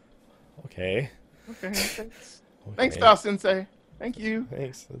 Okay. Okay. Thanks, Faust Sensei. Thank you.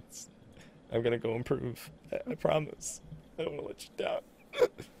 Thanks. I'm gonna go improve. I promise. I don't want to let you down.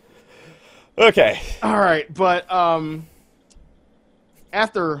 Okay. All right, but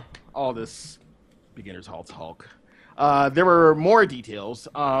after all this Beginner's Hall talk, there were more details.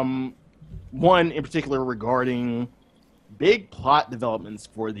 One in particular regarding big plot developments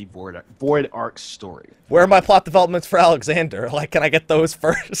for the Void Ark story. Where are my plot developments for Alexander? Like, can I get those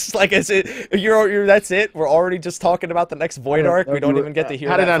first? Like, is it you're that's it? We're already just talking about the next Void Ark. We don't even get to hear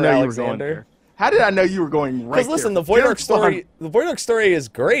How that did I for know Alexander. you were going there? How did I know you were going right? Because listen, the Void Ark story is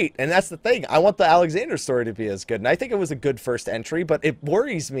great, and that's the thing. I want the Alexander story to be as good, and I think it was a good first entry. But it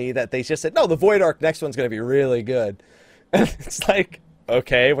worries me that they just said, no, the Void Ark next one's going to be really good. And it's like,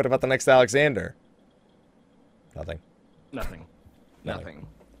 okay, what about the next Alexander? Nothing.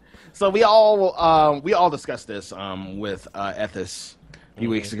 So we all discussed this with Ethis a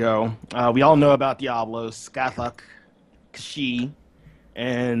few weeks ago. We all know about Diablo, Skathuk, Kashi,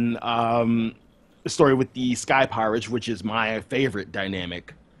 and the story with the Sky Pirates, which is my favorite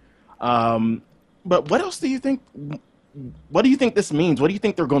dynamic. But what else do you think? What do you think this means? What do you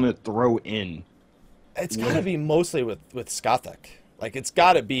think they're going to throw in? It's got to be mostly with Skathuk. Like, it's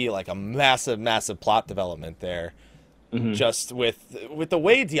got to be like a massive, massive plot development there. Mhm. Just with the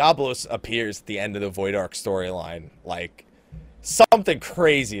way Diablos appears at the end of the Void Ark storyline, like something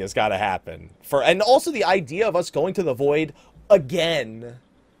crazy has got to happen. And also the idea of us going to the Void again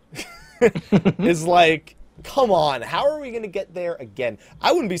is like, come on, how are we going to get there again?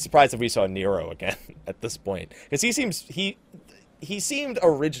 I wouldn't be surprised if we saw Nero again at this point, because he seemed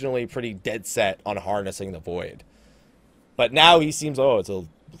originally pretty dead set on harnessing the Void, but now he seems,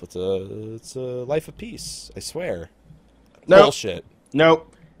 it's a life of peace. I swear. Nope. Bullshit.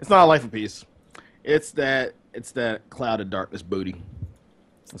 Nope. It's not a life of peace. It's that cloud of darkness booty.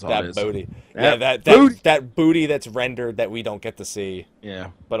 That's all it That is. booty. That Yeah, booty. that booty that's rendered that we don't get to see, Yeah,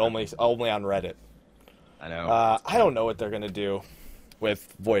 but only on Reddit. I know. I don't know what they're gonna do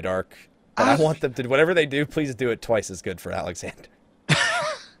with Void Ark, but I want them to, whatever they do, please do it twice as good for Alexander.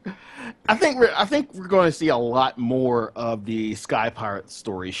 I think we're going to see a lot more of the Sky Pirate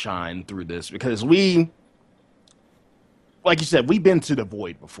story shine through this, because like you said, we've been to the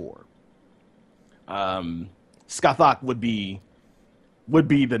Void before. Skathok would be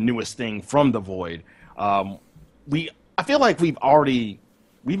the newest thing from the Void. I feel like we've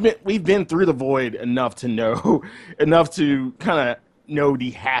been through the Void enough to kind of know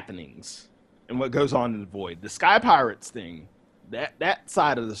the happenings and what goes on in the Void. The Sky Pirates thing, that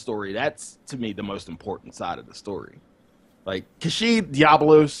side of the story, that's to me the most important side of the story. Like Kashyyyk,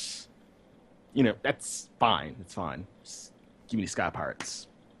 Diablos, that's fine. It's fine. Just give me the Sky Pirates.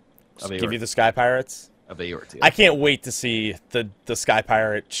 Just give you the Sky Pirates. Of Aortia. I can't wait to see the Sky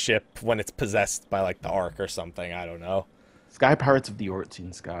Pirate ship when it's possessed by like the Ark or something. I don't know. Sky Pirates of the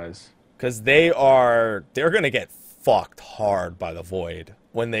Eortian skies. Because they're gonna get fucked hard by the Void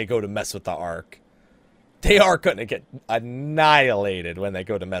when they go to mess with the Ark. They are gonna get annihilated when they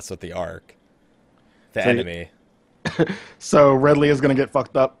go to mess with the Ark. The enemy. So Redley is gonna get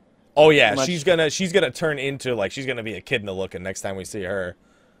fucked up. Oh yeah, she's gonna turn into, like, she's gonna be a kid in the looking next time we see her.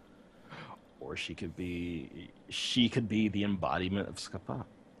 Or she could be the embodiment of Skathok.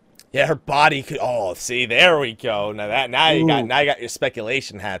 Yeah, her body could. Oh, see, there we go. Now you got your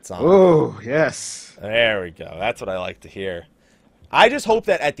speculation hats on. Oh yes. There we go. That's what I like to hear. I just hope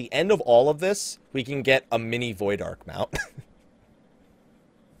that at the end of all of this, we can get a mini Void Ark mount.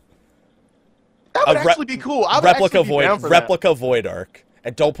 That would actually be cool. I would replica actually be down for replica Void Ark,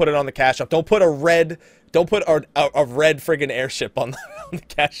 and don't put it on the cash shop. Don't put a red friggin' airship on the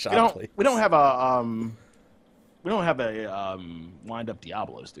cash shop. Please. We don't have a wind up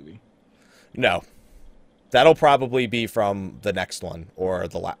Diablos, do we? No, that'll probably be from the next one or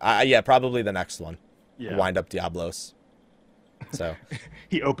probably the next one. Yeah. Wind up Diablos. So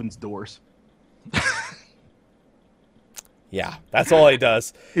he opens doors. Yeah, that's all he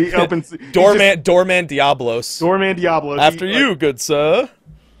does. He opens doorman Diablos. Doorman Diablos. After you, good sir.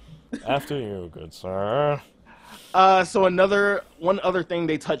 After you, good sir. So one other thing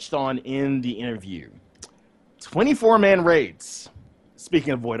they touched on in the interview. 24-man raids.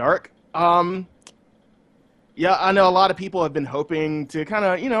 Speaking of Void Ark. Yeah, I know a lot of people have been hoping to kind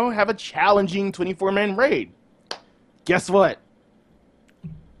of, have a challenging 24-man raid. Guess what?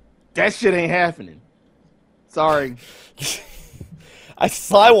 That shit ain't happening. Sorry.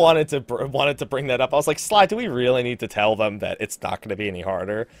 Sly wanted to bring that up. I was like, Sly, do we really need to tell them that it's not going to be any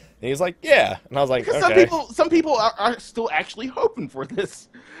harder? And he was like, yeah. And I was like, because okay. Some people are still actually hoping for this.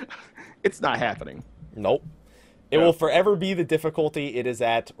 It's not happening. Nope. It will forever be the difficulty it is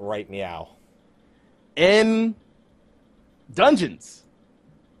at right meow. In dungeons.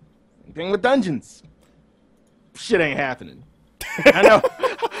 Same thing with dungeons. Shit ain't happening.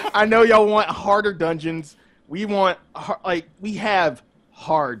 I know y'all want harder dungeons. We want, we have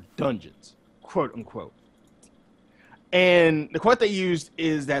hard dungeons, quote unquote. And the quote they used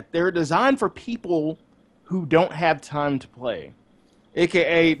is that they're designed for people who don't have time to play,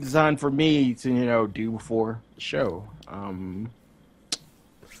 aka designed for me to do before the show.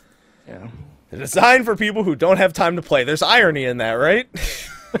 Yeah, they're designed for people who don't have time to play. There's irony in that, right?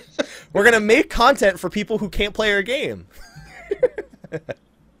 We're gonna make content for people who can't play our game.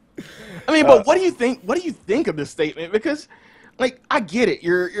 I mean, but what do you think? What do you think of this statement? Because, I get it.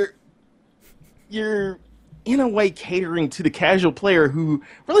 You're in a way catering to the casual player who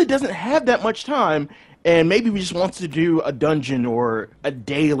really doesn't have that much time, and maybe just wants to do a dungeon or a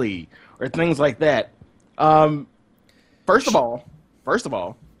daily or things like that. First of all,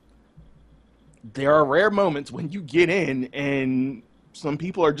 there are rare moments when you get in and some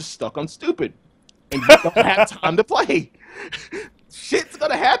people are just stuck on stupid and you don't have time to play. Shit's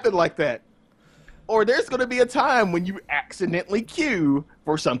gonna happen like that. Or there's gonna be a time when you accidentally queue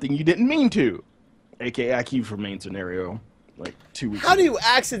for something you didn't mean to. AKA I queue for main scenario like 2 weeks How ago. do you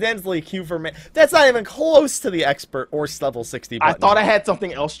accidentally queue for man? That's not even close to the expert or level 60 button. I thought I had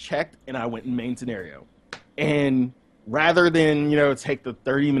something else checked, and I went in main scenario. And rather than, take the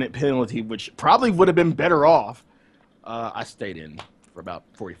 30-minute penalty, which probably would have been better off, I stayed in for about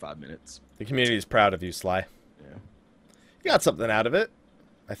 45 minutes. The community is proud of you, Sly. Yeah. You got something out of it,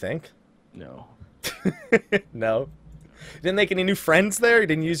 I think. No. No. You didn't make any new friends there? You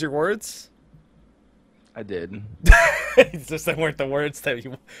didn't use your words? I did. It's just they weren't the words that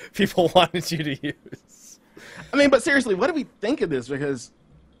people wanted you to use. I mean, but seriously, what do we think of this? Because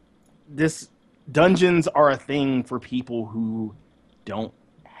dungeons are a thing for people who don't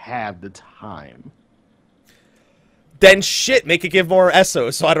have the time. Then shit, make it give more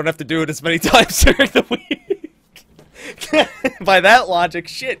ESOs so I don't have to do it as many times during the week. By that logic,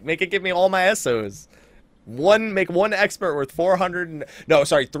 shit, make it give me all my ESOs. Make one expert worth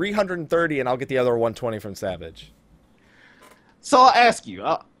 330, and I'll get the other 120 from Savage. So I'll ask you,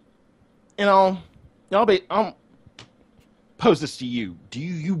 I'll pose this to you. Do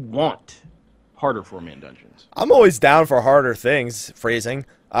you want harder 4-man dungeons? I'm always down for harder things, phrasing.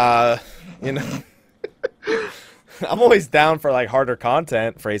 I'm always down for like harder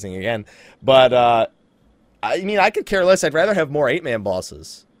content, phrasing again. But I mean, I could care less. I'd rather have more 8-man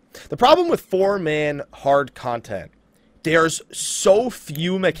bosses. The problem with 4-man hard content, there's so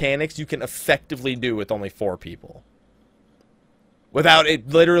few mechanics you can effectively do with only 4 people. Without it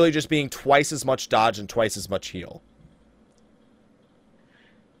literally just being twice as much dodge and twice as much heal.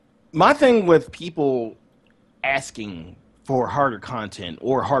 My thing with people asking for harder content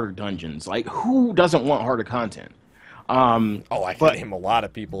or harder dungeons, like, who doesn't want harder content? I can name a lot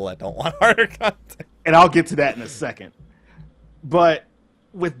of people that don't want harder content. And I'll get to that in a second. But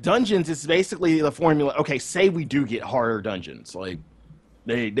with dungeons, it's basically the formula. Okay, say we do get harder dungeons. Like,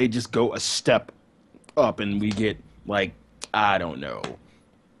 they just go a step up and we get, like, I don't know,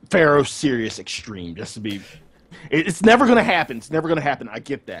 Pharaoh Serious Extreme, just to be... It's never going to happen. It's never going to happen. I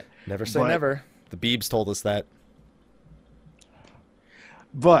get that. Never say never. The Beebs told us that.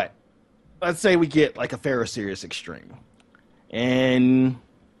 But let's say we get like a Pharaoh Serious Extreme. And,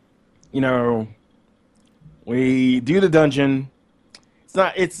 we do the dungeon.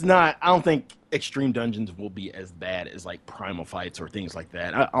 It's not, I don't think extreme dungeons will be as bad as like primal fights or things like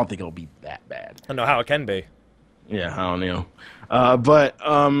that. I don't think it'll be that bad. I don't know how it can be. Yeah, I don't know. But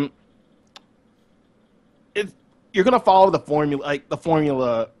you're gonna follow the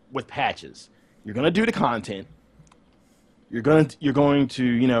formula with patches. You're gonna do the content. You're going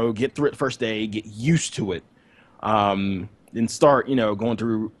to get through it first day, get used to it, then start going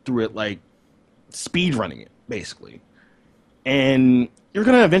through it like speed running it basically, and you're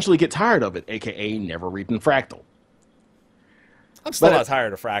gonna eventually get tired of it, aka never reaping Fractal. I'm still not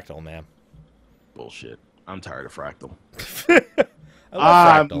tired of Fractal, man. Bullshit. I'm tired of Fractal. I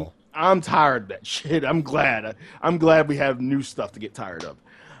love Fractal. I'm tired of that shit. I'm glad we have new stuff to get tired of.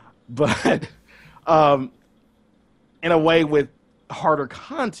 But in a way, with harder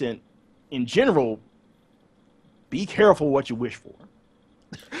content in general, be careful what you wish for.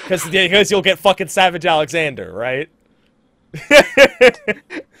 Because you'll get fucking Savage Alexander, right?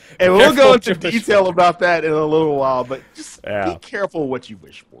 And we'll go into detail about that in a little while, but just be careful what you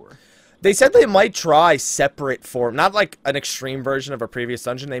wish for. They said they might try separate form, not like an extreme version of a previous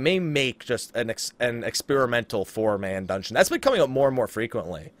dungeon. They may make just an experimental 4-man dungeon. That's been coming up more and more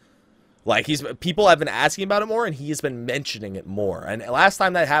frequently. Like, people have been asking about it more, and he has been mentioning it more. And last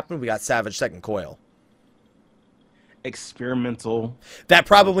time that happened, we got Savage Second Coil. Experimental. That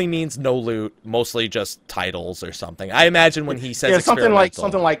probably means no loot, mostly just titles or something. I imagine when he says something like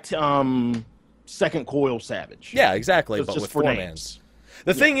Second Coil Savage. Yeah, exactly, but just with for 4-mans.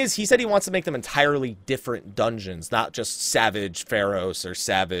 The thing is, he said he wants to make them entirely different dungeons, not just Savage Pharaohs or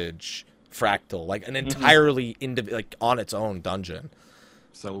Savage Fractal, like an entirely like on its own dungeon.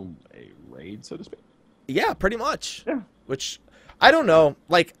 So a raid, so to speak. Yeah, pretty much. Yeah. Which I don't know.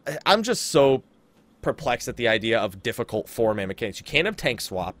 Like, I'm just so perplexed at the idea of difficult 4-man mechanics. You can't have tank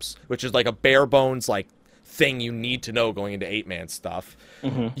swaps, which is like a bare bones like thing you need to know going into 8-man stuff.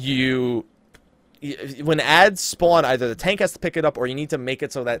 When ads spawn, either the tank has to pick it up or you need to make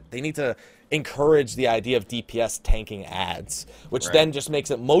it so that they need to encourage the idea of DPS tanking ads, which then just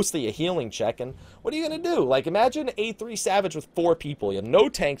makes it mostly a healing check. And what are you going to do? Like, imagine A3 Savage with 4 people. You have no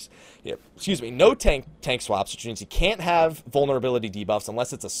tanks, no tank swaps, which means you can't have vulnerability debuffs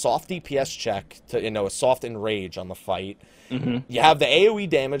unless it's a soft DPS check to, a soft enrage on the fight. You have the AoE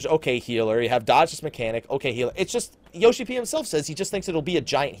damage, okay, healer. You have dodgeless mechanic, okay, healer. It's just, Yoshi P himself says he just thinks it'll be a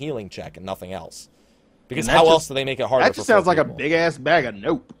giant healing check and nothing else. Because how else do they make it harder? That just sounds like a big-ass bag of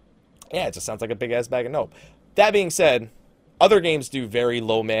nope. Yeah, it just sounds like a big-ass bag of nope. That being said, other games do very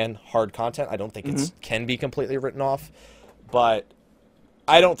low man hard content. I don't think it can be completely written off, but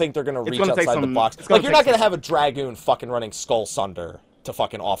I don't think they're going to reach outside the box. Like, you're not going to have a Dragoon fucking running Skull Sunder to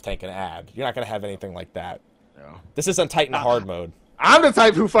fucking off-tank an ad. You're not going to have anything like that. No. This isn't Titan hard mode. I'm the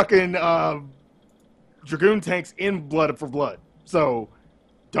type who fucking Dragoon tanks in Blood for Blood. So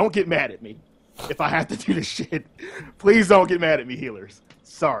don't get mad at me if I have to do this shit. Please don't get mad at me, healers.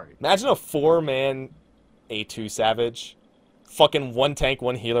 Sorry. Imagine a 4-man A2 Savage. Fucking 1 tank,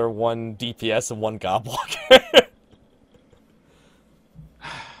 1 healer, 1 DPS, and 1 God Blocker.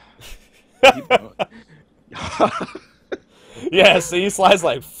 Yeah, see, Sly's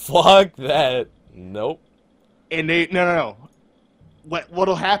like, fuck that. Nope. And no.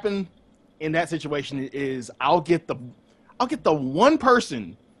 What'll happen in that situation is I'll get the one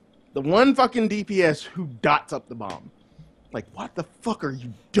person, the one fucking DPS who dots up the bomb. Like, what the fuck are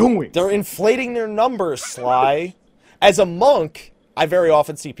you doing? They're inflating their numbers, Sly. As a monk, I very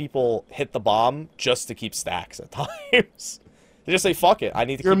often see people hit the bomb just to keep stacks at times. They just say, fuck it, I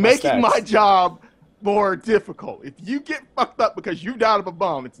need to keep my stacks. You're making my job more difficult. If you get fucked up because you died of a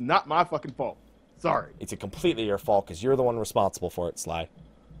bomb, it's not my fucking fault. Sorry. It's completely your fault because you're the one responsible for it, Sly.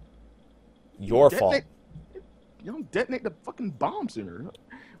 Your fault. You don't detonate the fucking bomb sooner.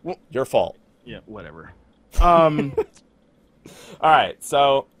 Well, your fault. Yeah, whatever. All right,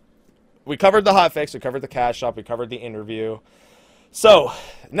 so we covered the hotfix, we covered the cash shop, we covered the interview. So,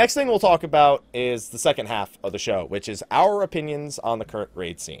 next thing we'll talk about is the second half of the show, which is our opinions on the current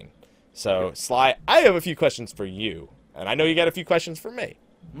raid scene. So, okay. Sly, I have a few questions for you, and I know you got a few questions for me.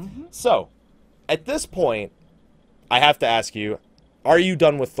 Mm-hmm. So, at this point, I have to ask you, are you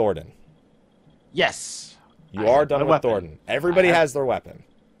done with Thornton? Yes. You are done with Thornton. Everybody has their weapon.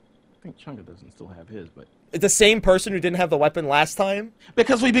 I think Chunga doesn't still have his, but... The same person who didn't have the weapon last time?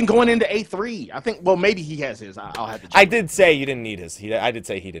 Because we've been going into A3. I think, well, maybe he has his. I'll have to check. I did say you didn't need his. I did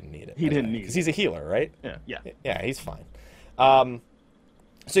say he didn't need it. He didn't need it. Because he's a healer, right? Yeah. Yeah, he's fine.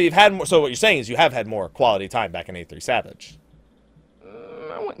 So you've had more, so what you're saying is you have had more quality time back in A3 Savage.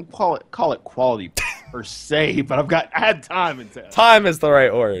 I wouldn't call it quality per se, but I had time in Savage. Time is the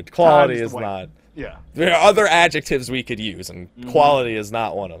right word. Quality is not. Yeah. There are other adjectives we could use, and quality is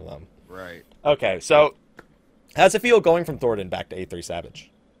not one of them. Right. Okay, so how's it feel going from Thornton back to A3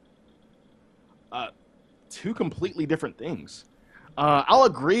 Savage? Two completely different things. I'll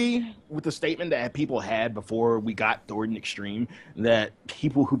agree with the statement that people had before we got Thornton Extreme, that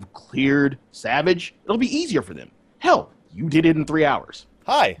people who've cleared Savage, it'll be easier for them. Hell, you did it in 3 hours.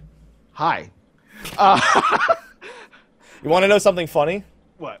 Hi. You want to know something funny?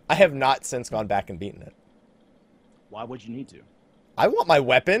 What? I have not since gone back and beaten it. Why would you need to? I want my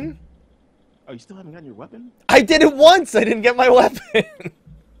weapon. Oh, you still haven't gotten your weapon? I did it once. I didn't get my weapon.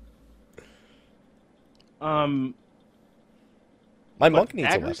 My monk needs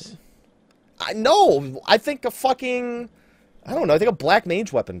daggers? A weapon. I think a fucking... I don't know. I think a black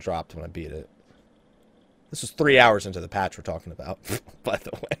mage weapon dropped when I beat it. This was 3 hours into the patch we're talking about, by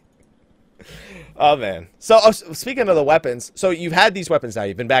the way. Oh, man. So, speaking of the weapons, so you've had these weapons now.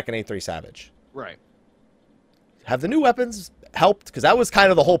 You've been back in A3 Savage. Right. Have the new weapons helped? Because that was kind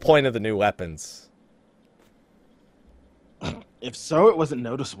of the whole point of the new weapons. If so, it wasn't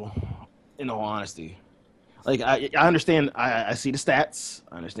noticeable, in all honesty. Like, I understand, I see the stats,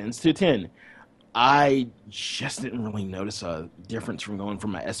 I understand it's 210. I just didn't really notice a difference from going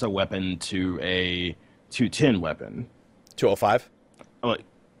from my SO weapon to a 210 weapon. 205?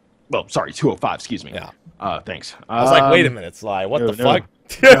 Well, sorry, 205, excuse me. Yeah. Thanks. I was like, wait a minute, Sly, what the fuck?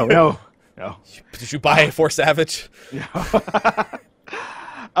 No. Did you buy a 4 Savage? Yeah,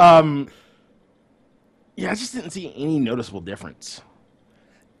 I just didn't see any noticeable difference.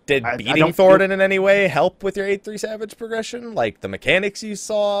 Did beating Thornton in any way help with your 8-3 Savage progression? Like the mechanics you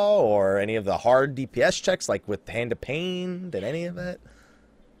saw, or any of the hard DPS checks, like with Hand of Pain? Did any of it?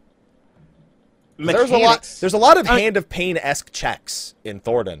 There's a lot of Hand of Pain-esque checks in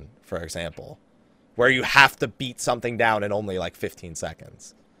Thornton, for example, where you have to beat something down in only like 15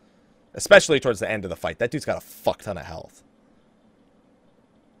 seconds. Especially towards the end of the fight. That dude's got a fuck ton of health.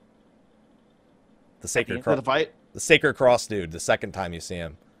 The Sacred Cross. The Sacred Cross dude, the second time you see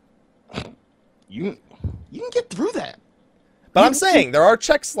him. You can get through that. But I'm saying, there are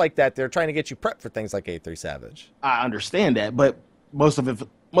checks like that. They're trying to get you prepped for things like A3 Savage. I understand that, but most of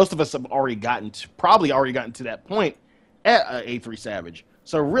us have probably already gotten to that point at A3 Savage.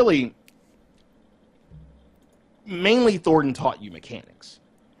 So really, mainly Thornton taught you mechanics.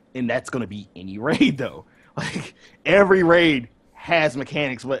 And that's going to be any raid, though. Like, every raid has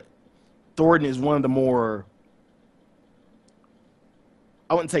mechanics, but Thornton is one of the more...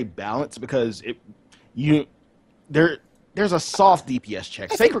 I wouldn't say balanced, because there's a soft DPS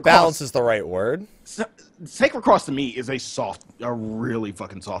check. I think balance is the right word. Sacred Cross to me is a really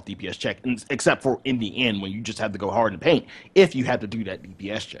fucking soft DPS check, except for in the end when you just have to go hard in paint. If you had to do that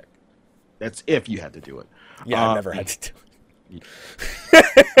DPS check, that's if you had to do it. Yeah, I never had to do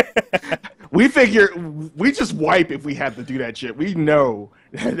it. We just wipe if we have to do that shit. We know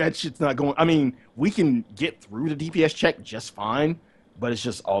that shit's not going. I mean, we can get through the DPS check just fine, but it's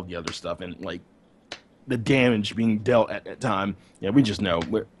just all the other stuff and like the damage being dealt at that time. Yeah, we just know.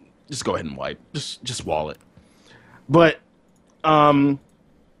 Just go ahead and wipe. Just wall it. But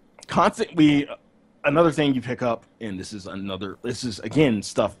constantly, another thing you pick up, and this is again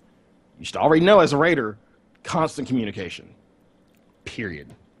stuff you should already know as a raider. Constant communication.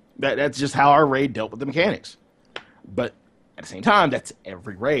 Period. That's just how our raid dealt with the mechanics. But at the same time, that's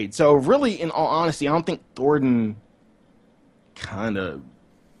every raid. So really, in all honesty, I don't think Thornton kind of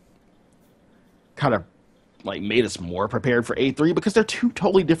like made us more prepared for A3 because they're two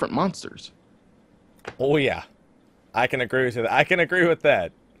totally different monsters. Oh yeah, I can agree with that. I can agree with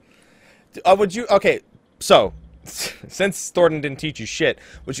that. Would you? Okay, so since Thornton didn't teach you shit,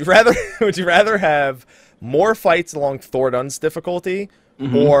 would you rather have more fights along Thornton's difficulty,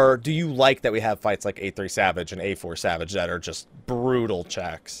 or do you like that we have fights like A3 Savage and A4 Savage that are just brutal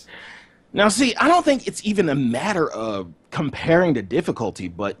checks? Now, see, I don't think it's even a matter of comparing the difficulty,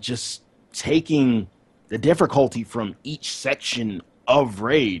 but just taking the difficulty from each section of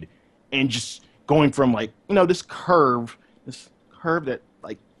raid and just going from like, this curve that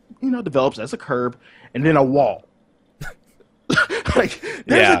like, develops as a curve and then a wall. Like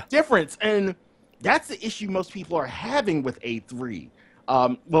there's a difference. And that's the issue most people are having with A3.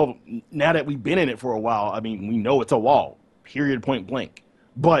 Well, now that we've been in it for a while, I mean, we know it's a wall, period, point blank.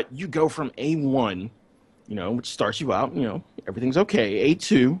 But you go from A1, which starts you out, everything's okay.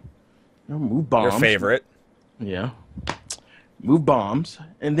 A2, move bombs. Your favorite. Yeah. Move bombs.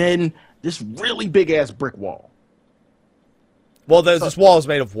 And then this really big-ass brick wall. Well, this wall is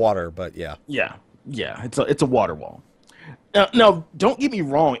made of water, but yeah. Yeah. Yeah, it's a water wall. Now, don't get me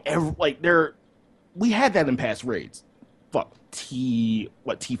wrong. We had that in past raids. Fuck,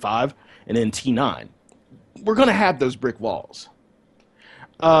 T5? And then T9. We're going to have those brick walls.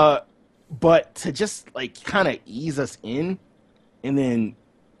 But to just, like, kind of ease us in and then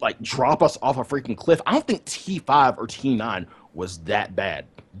like drop us off a freaking cliff. I don't think T5 or T9 was that bad.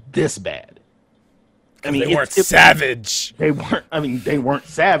 This bad. I mean, they weren't savage. They weren't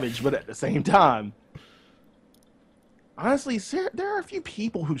savage, but at the same time, honestly, there are a few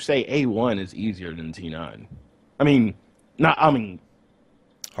people who say A1 is easier than T9.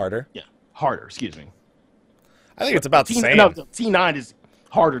 Harder? Yeah, harder, excuse me. I think it's about the same. No, T9 is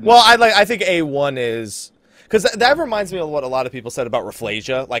harder than I think A1 is... Because that reminds me of what a lot of people said about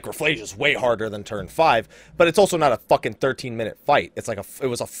Rafflesia. Like, Rafflesia's way harder than Turn 5, but it's also not a fucking 13-minute fight. It's like it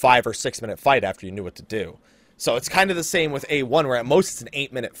was a 5 or 6 minute fight after you knew what to do. So it's kind of the same with A1, where at most it's an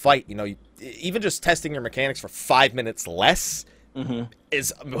 8-minute fight. Even just testing your mechanics for 5 minutes less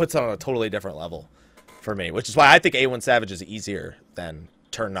puts it on a totally different level for me. Which is why I think A1 Savage is easier than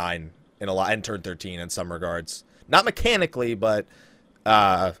Turn 9 and Turn 13 in some regards. Not mechanically, but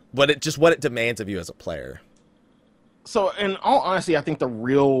what it demands of you as a player. So, in all honesty, I think the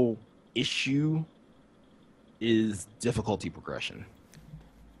real issue is difficulty progression.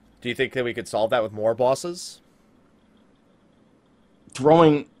 Do you think that we could solve that with more bosses?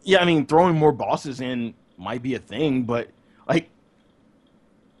 Throwing more bosses in might be a thing, but, like,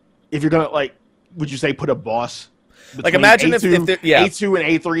 if you're gonna, like, would you say put a boss like, imagine A2, if yeah. A2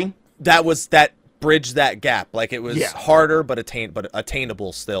 and A3? That bridge that gap, like it was harder but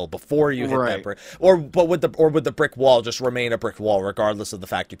attainable still before you hit that brick, but would the brick wall just remain a brick wall regardless of the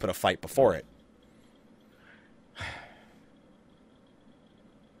fact you put a fight before it?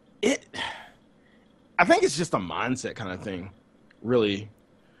 I think it's just a mindset kind of thing, really,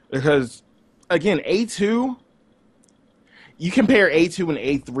 because again, A2, you compare A2 and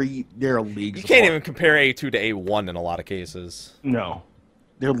A3, they're leagues. You can't even compare A2 to A1 in a lot of cases. No,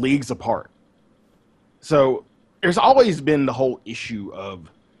 they're leagues apart. So there's always been the whole issue of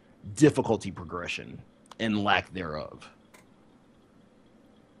difficulty progression and lack thereof.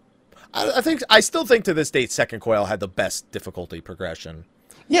 I still think to this date, Second Coil had the best difficulty progression.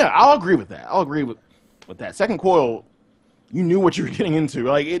 Yeah, I'll agree with that. I'll agree with that. Second Coil, you knew what you were getting into.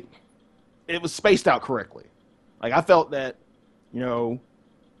 Like it was spaced out correctly. Like I felt that,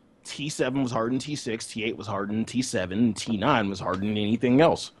 T7 was harder than T6, T8 was harder than T7, and T9 was harder than anything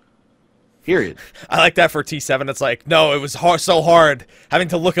else. Period. I like that for T7. It's like, no, it was so hard having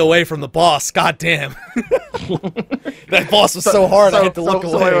to look away from the boss. God damn. That boss was so hard I had to look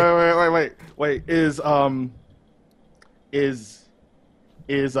away. Wait. Is is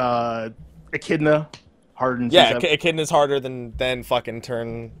Echidna harder than Yeah, C7? Echidna's harder than fucking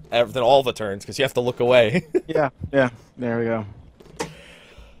than all the turns because you have to look away. Yeah, there we go.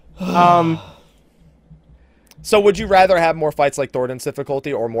 So would you rather have more fights like Thornton's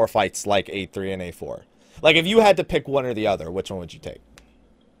difficulty or more fights like A3 and A4? Like, if you had to pick one or the other, which one would you take?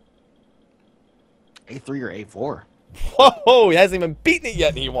 A3 or A4? Whoa, he hasn't even beaten it yet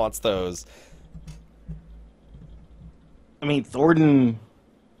and he wants those. I mean, Thornton's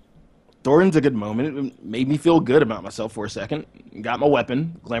a good moment. It made me feel good about myself for a second. Got my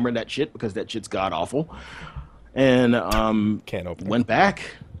weapon, glamored that shit because that shit's god awful, and Can't open went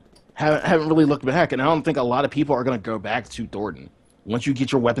back. Haven't really looked back, and I don't think a lot of people are gonna go back to Thornton. Once you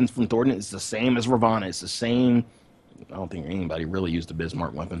get your weapons from Thornton, it's the same as Ravana. It's the same. I don't think anybody really used a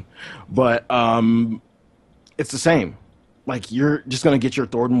Bismarck weapon, but it's the same. Like, you're just gonna get your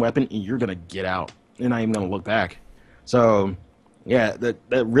Thornton weapon and you're gonna get out. You're not even gonna look back. So, yeah,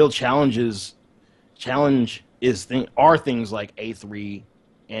 the real challenge is things like A3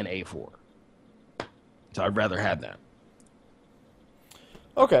 and A4. So I'd rather have that.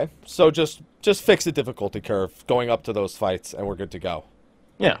 Okay, so just fix the difficulty curve going up to those fights, and we're good to go.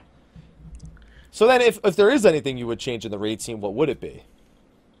 Yeah. So then, if there is anything you would change in the raid scene, what would it be?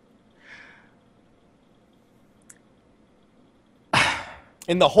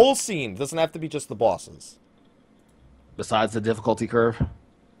 In the whole scene, it doesn't have to be just the bosses. Besides the difficulty curve,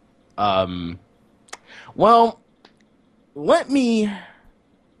 well, let me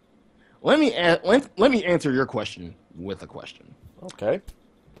answer your question with a question. Okay.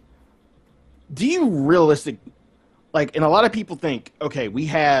 Do you and a lot of people think, okay, we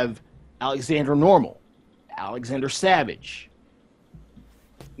have Alexander Normal, Alexander Savage.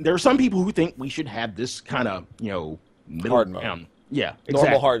 There are some people who think we should have this kind of, middle Hard mode. ground. Yeah, exactly.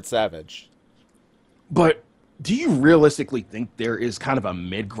 Normal, hard, savage. But do you realistically think there is kind of a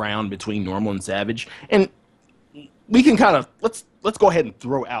mid ground between normal and savage? And we can kind of let's go ahead and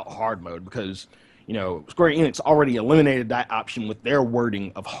throw out hard mode because Square Enix already eliminated that option with their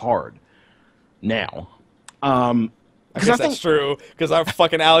wording of hard. Now, I guess that's true because our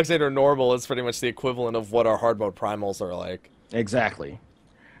fucking Alexander Normal is pretty much the equivalent of what our hard mode primals are like. Exactly,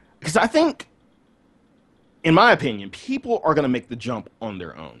 because I think, in my opinion, people are going to make the jump on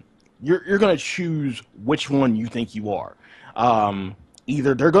their own. You're going to choose which one you think you are.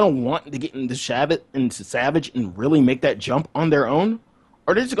 Either they're going to want to get into Savage and really make that jump on their own,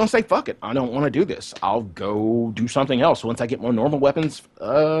 or they're just going to say, fuck it, I don't want to do this. I'll go do something else. Once I get more normal weapons,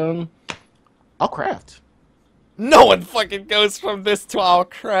 I'll craft. No one fucking goes from this to I'll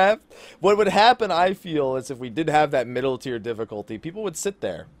craft. What would happen, I feel, is if we did have that middle tier difficulty, people would sit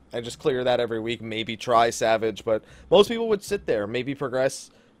there and just clear that every week, maybe try Savage, but most people would sit there, maybe progress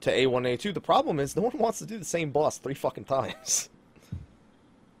to A1, A2. The problem is no one wants to do the same boss 3 fucking times.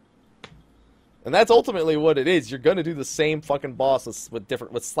 And that's ultimately what it is. You're going to do the same fucking boss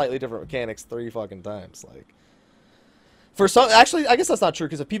with slightly different mechanics 3 fucking times. Like, for some, actually, I guess that's not true,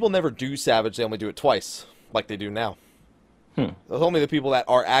 because if people never do Savage, they only do it twice, like they do now. There's only the people that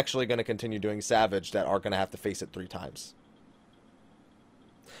are actually going to continue doing Savage that are going to have to face it 3 times.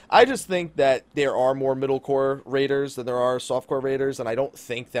 I just think that there are more middle core raiders than there are soft core raiders, and I don't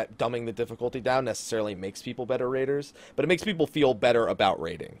think that dumbing the difficulty down necessarily makes people better raiders, but it makes people feel better about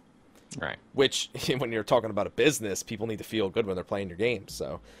raiding. Right. Which, when you're talking about a business, people need to feel good when they're playing your games.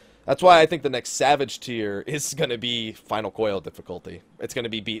 So that's why I think the next Savage tier is going to be Final Coil difficulty. It's going to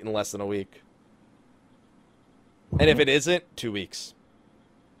be beat in less than a week. And if it isn't, 2 weeks.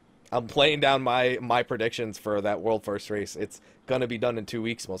 I'm playing down my predictions for that World First race. It's going to be done in 2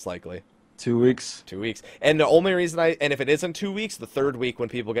 weeks, most likely. 2 weeks? 2 weeks. And the only reason and if it isn't 2 weeks, the 3rd week when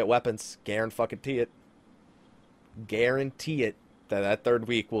people get weapons, guarantee it. Guarantee it that 3rd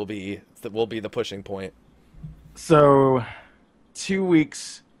week will be the pushing point. So, 2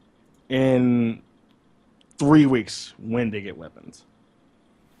 weeks in 3 weeks when they get weapons.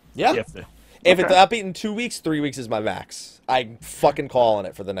 Yeah. If Okay. it's not beaten 2 weeks, 3 weeks is my max. I'm fucking calling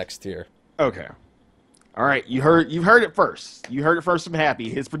it for the next tier. Okay. All right, you've heard it first. You heard it first from Happy.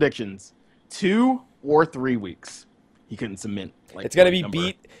 His predictions: 2 or 3 weeks. He couldn't submit. It's gonna be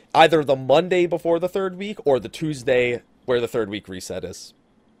beat either the Monday before the 3rd week or the Tuesday where the 3rd week reset is.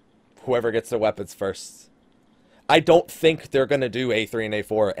 Whoever gets their weapons first. I don't think they're gonna do A3 and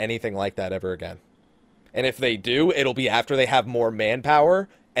A4 or anything like that ever again. And if they do, it'll be after they have more manpower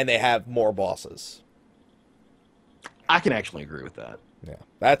and they have more bosses. I can actually agree with that. Yeah,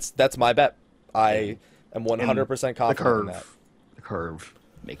 that's my bet. I am 100% confident in that. The curve.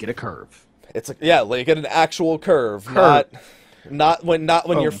 Make it a curve. It's like, yeah, like an actual curve. Not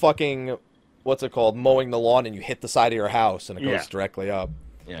when you're fucking what's it called, mowing the lawn, and you hit the side of your house, and it goes Yeah. directly up.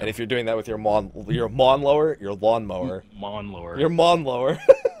 Yeah. And if you're doing that with your lawnmower, your lawnmower, Lawnmower. your lawnmower.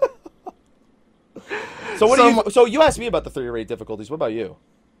 So what do you? So you asked me about the 3-rate difficulties. What about you?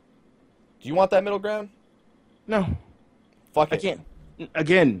 Do you want that middle ground? No. Fuck it. I can't.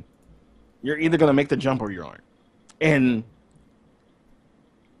 Again, you're either going to make the jump or you aren't. And,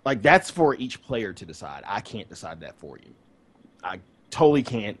 like, that's for each player to decide. I can't decide that for you. I totally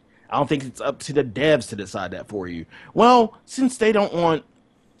can't. I don't think it's up to the devs to decide that for you. Well, since they don't want,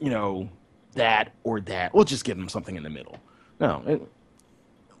 that or that, we'll just give them something in the middle. No.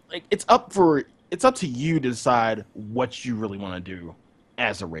 It's up to you to decide what you really want to do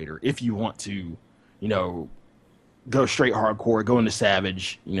as a raider. If you want to, go straight hardcore, go into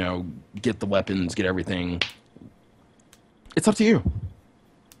Savage, get the weapons, get everything. It's up to you.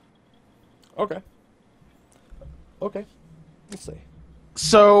 Okay. Let's see.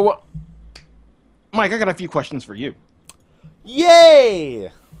 So, Mike, I got a few questions for you.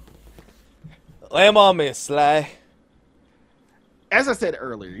 Yay! Lamb on me, Sly. As I said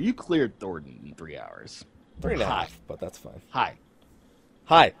earlier, you cleared Thornton in 3 hours. 3.5, Hi. but that's fine.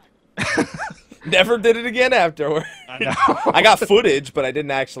 Hi. Never did it again afterward. I know. I got footage, but I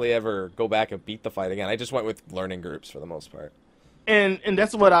didn't actually ever go back and beat the fight again. I just went with learning groups for the most part. And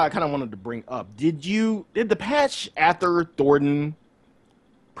that's what I kind of wanted to bring up. Did the patch after Thornton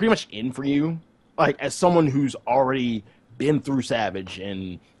pretty much end for you? Like, as someone who's already been through Savage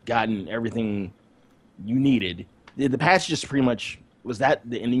and gotten everything you needed, did the patch just pretty much, was that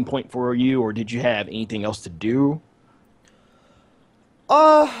the ending point for you, or did you have anything else to do?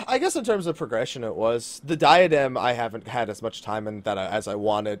 I guess in terms of progression, it was. The Diadem, I haven't had as much time in that as I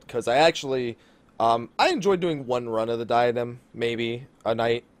wanted, because I actually, I enjoyed doing one run of the Diadem, maybe a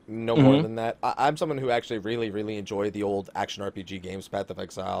night, no more than that. I'm someone who actually really, really enjoyed the old action RPG games, Path of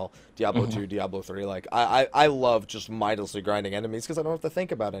Exile, Diablo 2, Diablo 3. Like, I love just mindlessly grinding enemies because I don't have to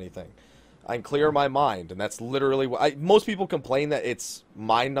think about anything. I can clear my mind, and that's literally what most people complain that it's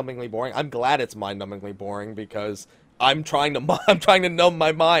mind-numbingly boring. I'm glad it's mind-numbingly boring because I'm trying to numb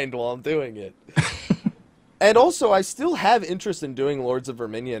my mind while I'm doing it. And also, I still have interest in doing Lords of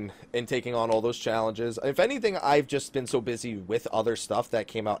Verminion and taking on all those challenges. If anything, I've just been so busy with other stuff that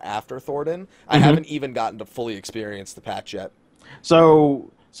came out after Thornton. I haven't even gotten to fully experience the patch yet.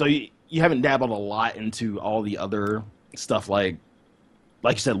 So you haven't dabbled a lot into all the other stuff like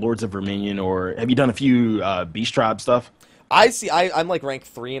you said, Lords of Verminion, or have you done a few Beast Tribe stuff? I'm like rank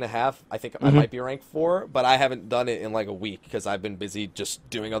 3.5. I think I might be rank 4, but I haven't done it in like a week because I've been busy just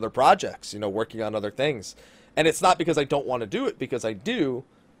doing other projects, working on other things. And it's not because I don't want to do it, because I do,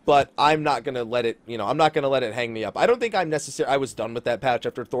 but I'm not going to let it, I'm not going to let it hang me up. I don't think I was done with that patch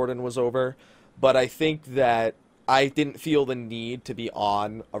after Thornton was over, but I think that I didn't feel the need to be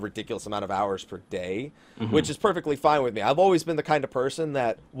on a ridiculous amount of hours per day, which is perfectly fine with me. I've always been the kind of person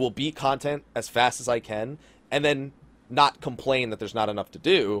that will beat content as fast as I can, and then not complain that there's not enough to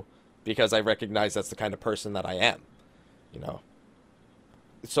do, because I recognize that's the kind of person that I am,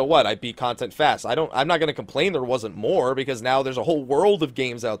 So what? I beat content fast. I'm not going to complain there wasn't more, because now there's a whole world of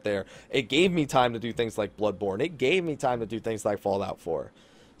games out there. It gave me time to do things like Bloodborne. It gave me time to do things like Fallout 4.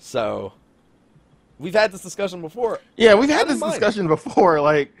 So we've had this discussion before. Yeah, we've had this discussion before.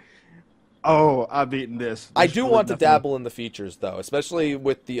 Like, oh, I've beaten this. I do want to dabble in the features, though, especially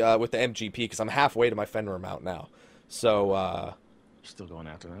with the MGP, because I'm halfway to my Fenrir mount now. So, still going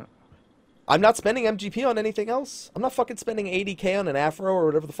after that. I'm not spending MGP on anything else. I'm not fucking spending 80k on an afro or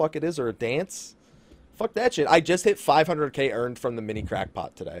whatever the fuck it is, or a dance. Fuck that shit. I just hit 500k earned from the mini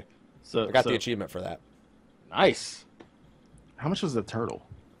crackpot today. So I got the achievement for that. Nice. How much was the turtle?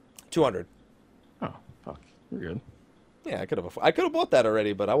 200. Oh, fuck. You're good. Yeah, I could have bought that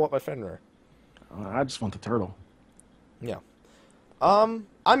already, but I want my Fenrir. I just want the turtle. Yeah. I'm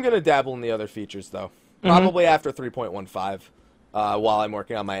gonna dabble in the other features though. Probably after 3.15, while I'm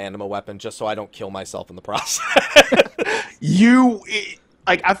working on my anima weapon, just so I don't kill myself in the process.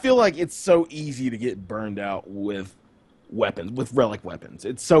 I feel like it's so easy to get burned out with weapons, with relic weapons.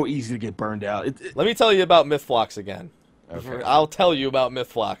 It's so easy to get burned out. Let me tell you about Mythflox again. Okay. I'll tell you about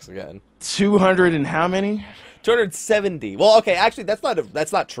Mythflox again. 200 and how many? 270. Well, okay, actually, that's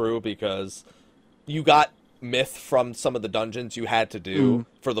not true, because you got Myth from some of the dungeons you had to do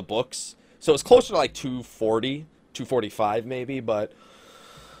for the books. So it's closer to like 240, 245 maybe, but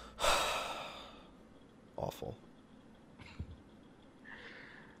awful.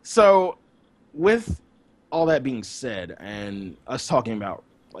 So, with all that being said, and us talking about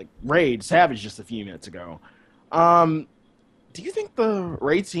like Raid Savage just a few minutes ago, do you think the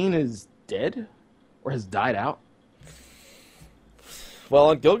Raid scene is dead or has died out? Well,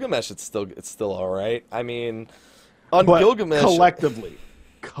 on Gilgamesh, it's still all right. I mean, on But Gilgamesh, collectively,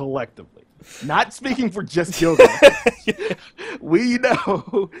 not speaking for just Gilgamesh. We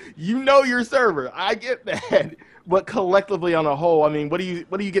know, you know your server. I get that, but collectively on a whole, I mean, what do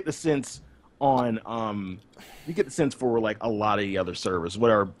you get the sense on? You get the sense for like a lot of the other servers. What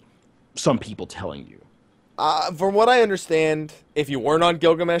are some people telling you? From what I understand, if you weren't on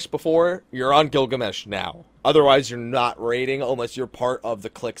Gilgamesh before, you're on Gilgamesh now. Otherwise, you're not raiding unless you're part of the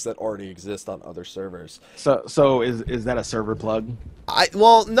cliques that already exist on other servers. So is that a server plug?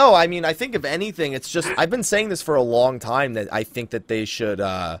 Well, no. I mean, I think if anything, it's just I've been saying this for a long time that I think that they should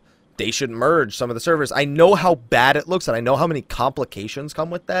merge some of the servers. I know how bad it looks, and I know how many complications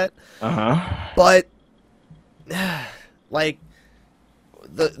come with that. But like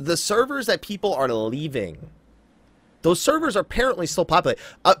the servers that people are leaving. Those servers are apparently still popular.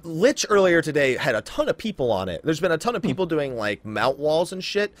 Lich earlier today had a ton of people on it. There's been a ton of people doing, like, mount walls and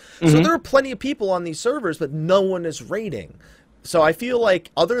shit. So there are plenty of people on these servers, but no one is raiding. So I feel like,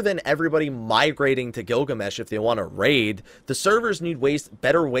 other than everybody migrating to Gilgamesh if they want to raid, the servers need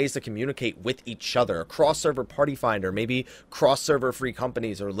better ways to communicate with each other. A cross-server party finder, maybe cross-server free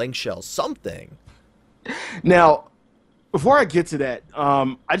companies or link shells, something. Now, before I get to that,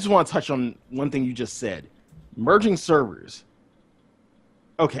 I just want to touch on one thing you just said. Merging servers.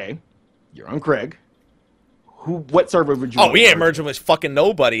 Okay, you're on Craig. What server would you? Oh, we ain't merging with fucking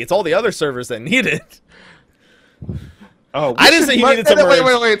nobody. It's all the other servers that need it. Oh, I didn't say you needed to merge.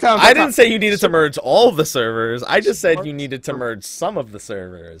 Wait, I didn't say you needed to merge all of the servers. I just said you needed to merge some of the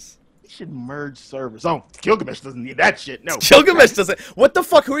servers. We should merge servers. Oh, Gilgamesh doesn't need that shit. No, Gilgamesh doesn't. What the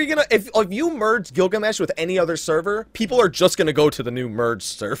fuck? Who are you gonna? If you merge Gilgamesh with any other server, people are just gonna go to the new merged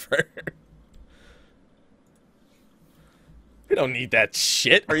server. We don't need that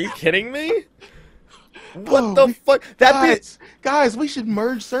shit. Are you kidding me? What the fuck? Guys, we should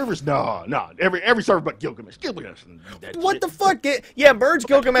merge servers. No. Every server but Gilgamesh. Gilgamesh doesn't need that What shit. the fuck? Yeah, merge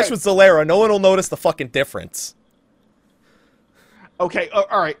Gilgamesh with Zalera. No one will notice the fucking difference. Okay,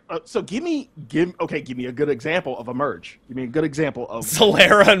 all right. So give me a good example of a merge. Give me a good example of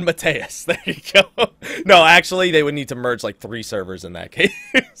Zalera and Mateus. There you go. No, actually, they would need to merge like 3 servers in that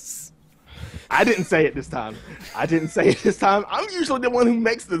case. I didn't say it this time. I'm usually the one who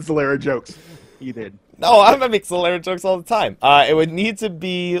makes the Zalera jokes. You did. No, I make Zalera jokes all the time. It would need to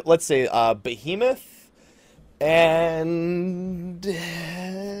be, let's say, Behemoth and...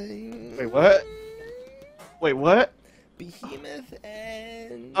 Wait, what? Behemoth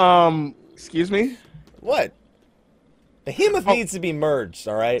and... Excuse me? What? Behemoth needs to be merged,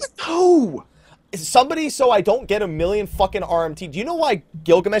 alright? No! Somebody, so I don't get a million fucking RMT. Do you know why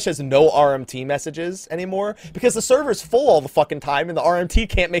Gilgamesh has no RMT messages anymore? Because the server's full all the fucking time and the RMT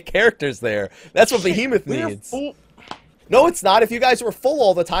can't make characters there. That's what Behemoth needs. No, it's not. If you guys were full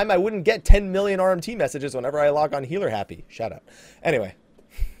all the time, I wouldn't get 10 million RMT messages whenever I log on Healer Happy. Shout out. Anyway.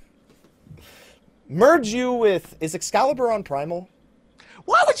 Merge you with... Is Excalibur on Primal?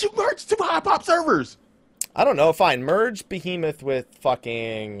 Why would you merge 2 high-pop servers? I don't know. Fine. Merge Behemoth with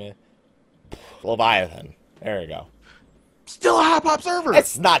fucking... Leviathan. There you go. Still a high-pop server.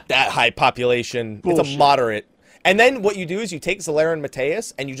 It's not that high population. Bullshit. It's a moderate. And then what you do is you take Zalera and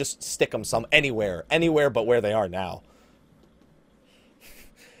Mateus and you just stick them anywhere but where they are now.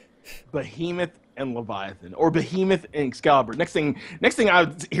 Behemoth and Leviathan, or Behemoth and Excalibur. Next thing I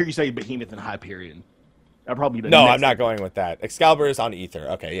would hear you say Behemoth and Hyperion. That'd probably be No, I'm not going with that. Excalibur is on Ether.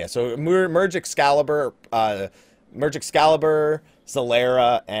 Okay, yeah. So merge Excalibur,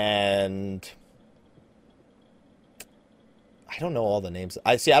 Zalera, and I don't know all the names.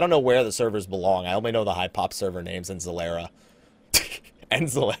 I don't know where the servers belong. I only know the high pop server names and Zalera. And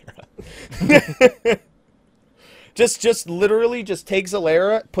Zalera. just literally just take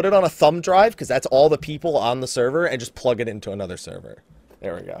Zalera, put it on a thumb drive, because that's all the people on the server, and just plug it into another server.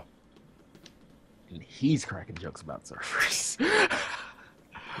 There we go. And he's cracking jokes about servers.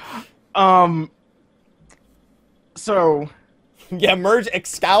 So... Yeah, merge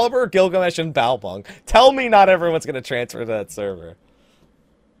Excalibur, Gilgamesh, and Balbung. Tell me not everyone's going to transfer to that server.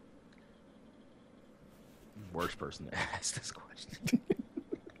 Worst person to ask this question.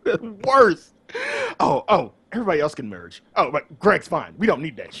 Worst. Oh, everybody else can merge. Oh, but Greg's fine. We don't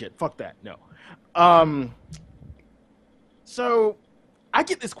need that shit. Fuck that. No. So, I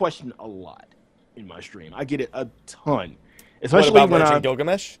get this question a lot in my stream. I get it a ton. Especially what about when merging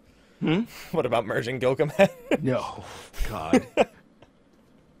Gilgamesh? Hmm? What about merging Gilgamesh? No. God.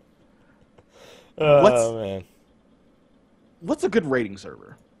 Man. What's a good rating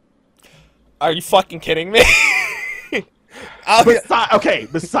server? Are you fucking kidding me?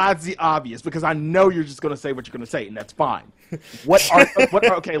 Besides the obvious, because I know you're just going to say what you're going to say, and that's fine.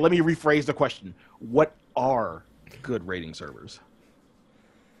 Okay, let me rephrase the question. What are good rating servers?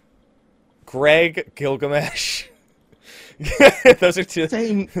 Greg, Gilgamesh. Those are two.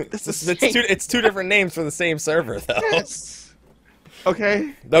 It's two different names for the same server, though. Yes.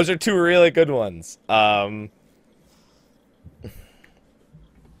 Okay. Those are two really good ones. Yeah,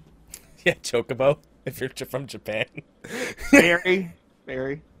 Chocobo, if you're from Japan. Very.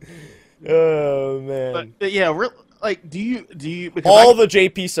 Oh man. But yeah, like, do you? All the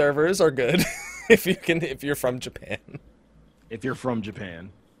JP servers are good if you're from Japan. If you're from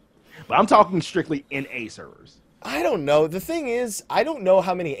Japan, but I'm talking strictly NA servers. I don't know. The thing is, I don't know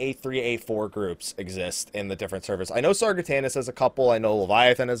how many A3, A4 groups exist in the different servers. I know Sargatanis has a couple. I know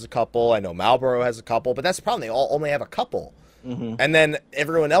Leviathan has a couple. I know Malboro has a couple. But that's the problem. They all only have a couple. Mm-hmm. And then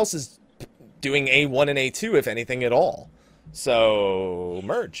everyone else is doing A1 and A2, if anything at all. So,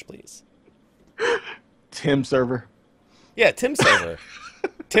 merge, please. Tim server. Yeah, Tim server.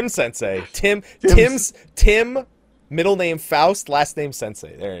 Tim Sensei. Tim, middle name Faust, last name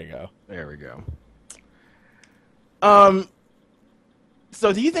Sensei. There you go. There we go.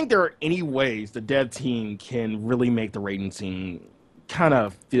 So do you think there are any ways the dev team can really make the rating scene kind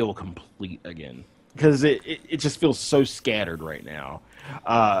of feel complete again? Because it just feels so scattered right now.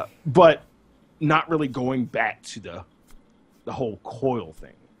 But not really going back to the whole coil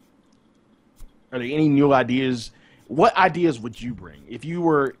thing. Are there any new ideas? What ideas would you bring if you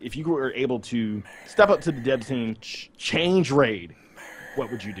were able to step up to the dev team, change raid?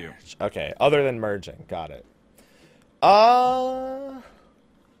 What would you do? Okay, other than merging. Got it. I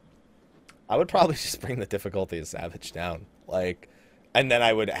would probably just bring the difficulty of Savage down. Like, and then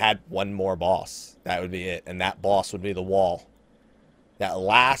I would add one more boss. That would be it. And that boss would be the wall. That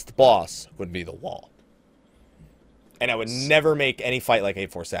last boss would be the wall. And I would never make any fight like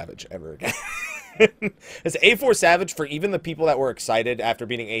A4 Savage ever again. As A4 Savage, for even the people that were excited after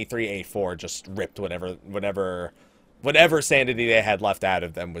beating A3, A4, just ripped whatever sanity they had left out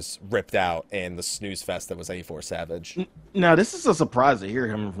of them was ripped out in the snooze fest that was A4 Savage. Now, this is a surprise to hear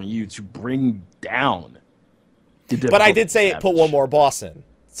coming from you to bring down the difficulty. But I did say put one more boss in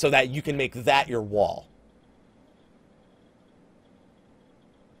so that you can make that your wall.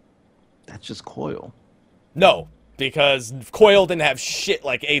 That's just Coil. No, because Coil didn't have shit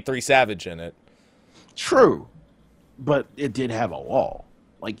like A3 Savage in it. True, but it did have a wall.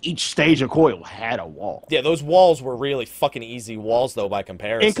 Like, each stage of Coil had a wall. Yeah, those walls were really fucking easy walls, though, by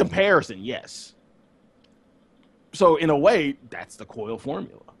comparison. In comparison, yes. So, in a way, that's the Coil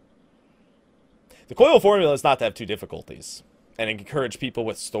formula. The Coil formula is not to have two difficulties and encourage people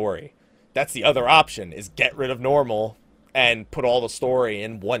with story. That's the other option, is get rid of normal and put all the story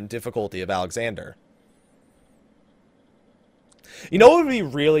in one difficulty of Alexander. You know what would be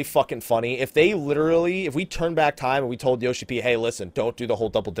really fucking funny? If we turned back time and we told Yoshi P, hey, listen, don't do the whole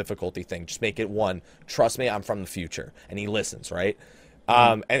double difficulty thing. Just make it one. Trust me, I'm from the future. And he listens, right?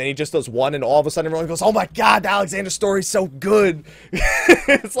 And then he just does one, and all of a sudden everyone goes, oh my god, the Alexander story's so good.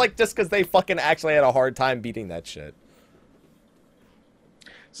 It's like just because they fucking actually had a hard time beating that shit.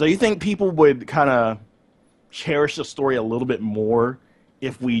 So you think people would kind of cherish the story a little bit more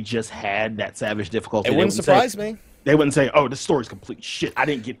if we just had that Savage difficulty? It wouldn't surprise me. They wouldn't say, oh, this story's complete shit. I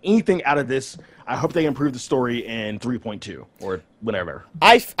didn't get anything out of this. I hope they improve the story in 3.2 or whatever.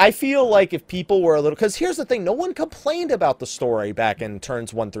 I feel like if people were a little... Because here's the thing. No one complained about the story back in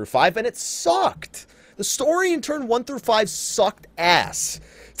turns 1 through 5, and it sucked. The story in turn 1 through 5 sucked ass.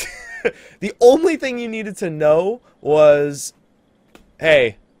 The only thing you needed to know was,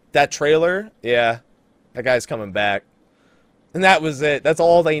 hey, that trailer, yeah, that guy's coming back. And that was it. That's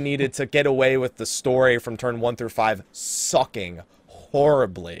all they needed to get away with the story from turn 1 through 5 sucking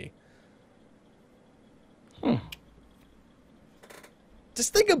horribly.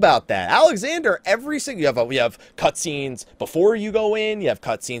 Just think about that. Alexander, every single... You have cutscenes before you go in. You have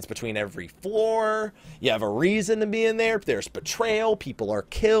cutscenes between every floor. You have a reason to be in there. There's betrayal. People are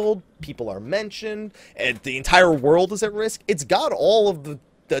killed. People are mentioned. And the entire world is at risk. It's got all of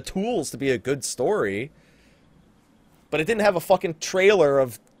the tools to be a good story. But it didn't have a fucking trailer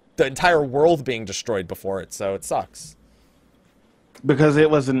of the entire world being destroyed before it, so it sucks. Because it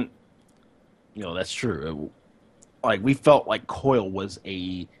wasn't... You know, that's true. Like, we felt like Coil was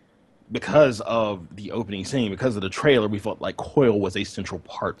because of the opening scene, because of the trailer, we felt like Coil was a central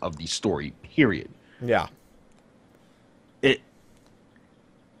part of the story, period. Yeah.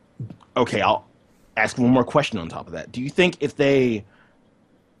 Okay, I'll ask one more question on top of that. Do you think if they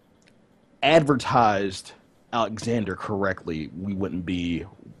advertised Alexander correctly, we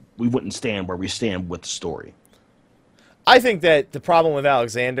wouldn't stand where we stand with the story? I think that the problem with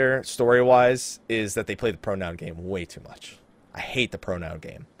Alexander, story-wise, is that they play the pronoun game way too much. I hate the pronoun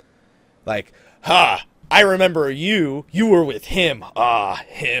game. Like, I remember you were with him.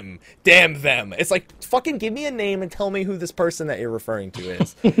 Him. Damn them. It's like, fucking give me a name and tell me who this person that you're referring to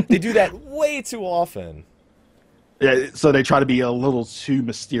is. They do that way too often. Yeah, so they try to be a little too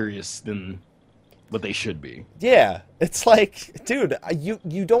mysterious than what they should be. Yeah, it's like, dude,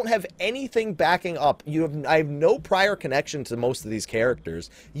 you don't have anything backing up. I have no prior connection to most of these characters.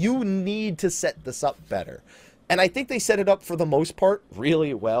 You need to set this up better. And I think they set it up for the most part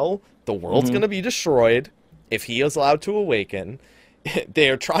really well. The world's going to be destroyed if he is allowed to awaken. They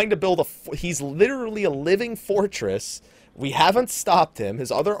are trying to build he's literally a living fortress. We haven't stopped him.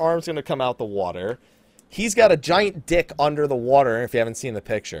 His other arm's going to come out the water. He's got a giant dick under the water, if you haven't seen the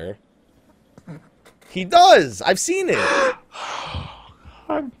picture. He does! I've seen it!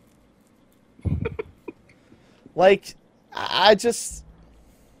 Like, I just...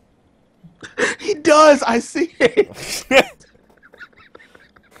 He does! I see it!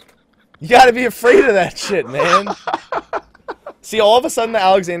 You gotta be afraid of that shit, man. See, all of a sudden the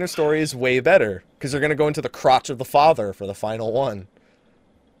Alexander story is way better, because they're gonna go into the crotch of the father for the final one.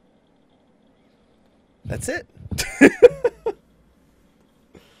 That's it.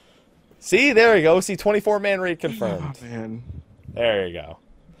 See, there you go. See, 24-man raid confirmed. Oh, man. There you go.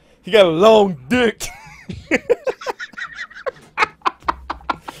 He got a long dick.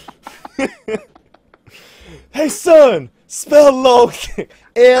 Hey, son, spell long.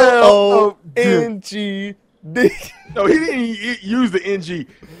 L-O-N-G-D. No, he didn't use the NG.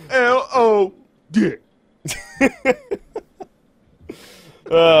 L-O dick.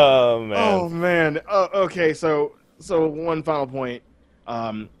 Oh, man. Oh, man. Okay, so one final point.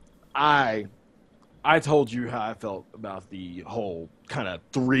 I told you how I felt about the whole kind of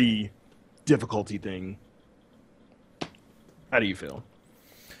 3 difficulty thing. How do you feel?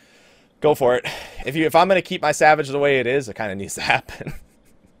 Go for it. If I'm going to keep my Savage the way it is, it kind of needs to happen.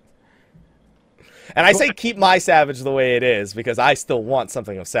 And I say keep my Savage the way it is because I still want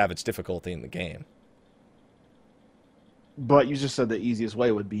something of Savage difficulty in the game. But you just said the easiest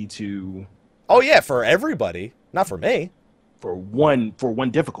way would be to... Oh, yeah, for everybody. Not for me. For one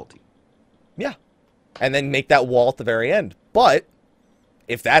difficulty. Yeah. And then make that wall at the very end. But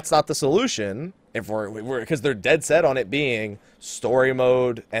if that's not the solution, if we're because they're dead set on it being story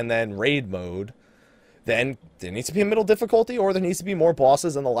mode and then raid mode, then there needs to be a middle difficulty or there needs to be more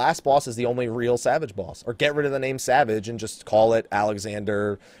bosses and the last boss is the only real Savage boss. Or get rid of the name Savage and just call it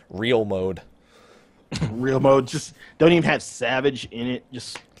Alexander Real Mode. Real mode. Just don't even have Savage in it.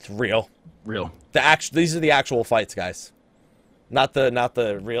 Just It's real. real. These are the actual fights, guys. Not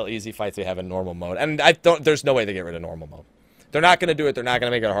the real easy fights we have in normal mode. And there's no way to get rid of normal mode. They're not going to do it. They're not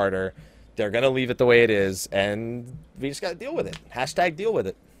going to make it harder. They're going to leave it the way it is. And we just got to deal with it. Hashtag deal with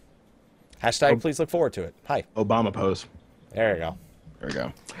it. Hashtag please look forward to it. Hi. Obama pose. There you go. There we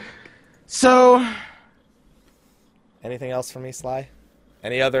go. So, anything else for me, Sly?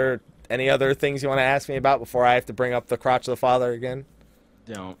 Any other things you want to ask me about before I have to bring up the crotch of the father again?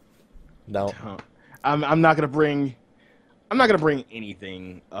 don't. No. I'm not gonna bring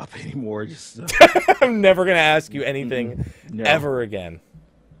anything up anymore. Just I'm never going to ask you anything No. ever again.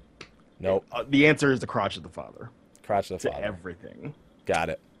 Nope. The answer is the crotch of the father Crotch of the to father. everything. Got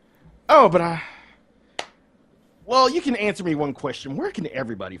it. Oh, but well, you can answer me one question. Where can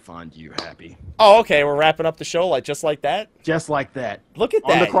everybody find you, Happy? Oh, okay. We're wrapping up the show just like that. Just like that. Look at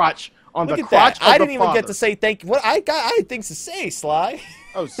On that. the crotch. On Look the at crotch that. I of the didn't even get father. to say thank you. What I had things to say, Sly.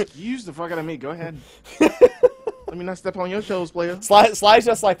 Oh, excuse the fuck out of me. Go ahead. Let me not step on your toes, player. Sly's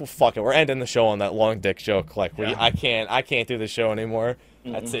just like, well, fuck it. We're ending the show on that long dick joke. Like, I can't do the show anymore.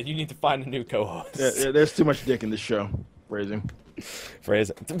 That's it. You need to find a new co-host. There's too much dick in this show. Phrasing.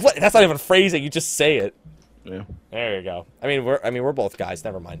 Phrase it. What? That's not even phrasing. You just say it. Yeah. There you go. I mean, we're both guys.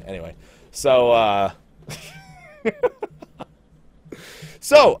 Never mind. Anyway, so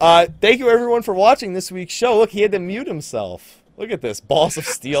thank you everyone for watching this week's show. Look, he had to mute himself. Look at this. Balls of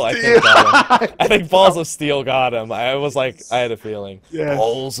Steel, I think got him. I think Balls of Steel got him. I had a feeling. Yes.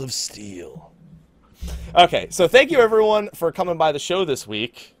 Balls of Steel. Okay, so thank you everyone for coming by the show this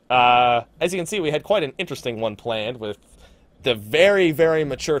week. As you can see, we had quite an interesting one planned with the very, very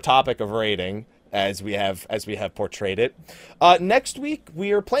mature topic of rating, as we have portrayed it. Next week,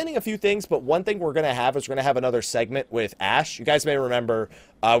 we are planning a few things, but one thing we're going to have is we're going to have another segment with Ash. You guys may remember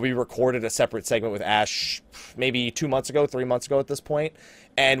we recorded a separate segment with Ash maybe 3 months ago at this point,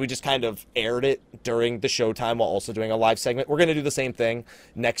 and we just kind of aired it during the showtime while also doing a live segment. We're going to do the same thing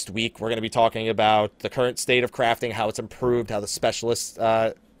next week. We're going to be talking about the current state of crafting, how it's improved, how the specialists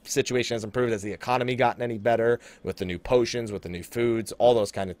situation has improved, has the economy gotten any better with the new potions, with the new foods, all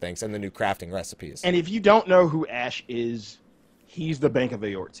those kind of things, and the new crafting recipes. And if you don't know who Ash is, he's the Bank of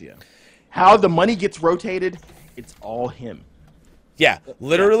Eorzea. How the money gets rotated, it's all him. Yeah,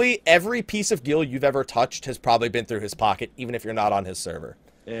 literally every piece of gil you've ever touched has probably been through his pocket, even if you're not on his server.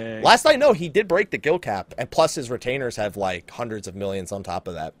 Last I know, he did break the gil cap, and plus his retainers have like hundreds of millions on top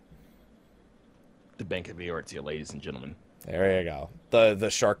of that. The Bank of Eorzea, ladies and gentlemen. There you go. The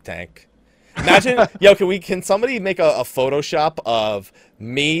Shark Tank. Imagine, yo, can somebody make a Photoshop of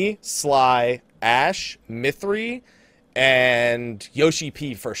me, Sly, Ash, Mithri, and Yoshi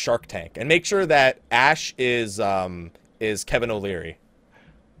P for Shark Tank, and make sure that Ash is Kevin O'Leary.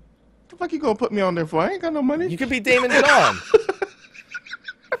 The fuck you gonna put me on there for? I ain't got no money. You could be Damon John.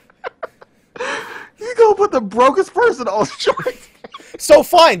 You gonna put the brokest person on Shark Tank? So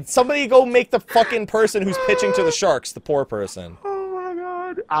fine, somebody go make the fucking person who's pitching to the Sharks the poor person. Oh my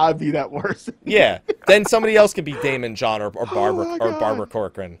god, I'd be that person. Yeah, then somebody else could be Damon John or Barbara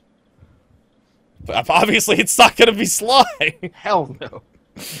Corcoran. But obviously, it's not gonna be Sly. Hell no.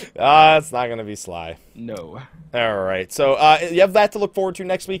 It's not gonna be Sly. No. All right, so you have that to look forward to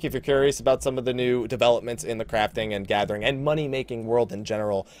next week if you're curious about some of the new developments in the crafting and gathering and money-making world in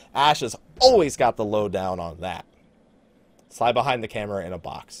general. Ash has always got the lowdown on that. Sly behind the camera in a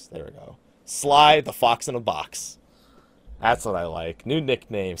box. There we go. Sly the Fox in a Box. That's what I like. New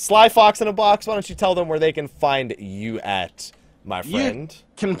nickname. Sly Fox in a Box. Why don't you tell them where they can find you at, my friend? You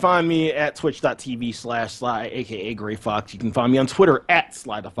can find me at twitch.tv/Sly, aka Gray Fox. You can find me on Twitter at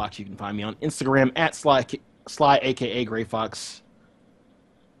Sly the Fox. You can find me on Instagram at Sly, aka Gray Fox.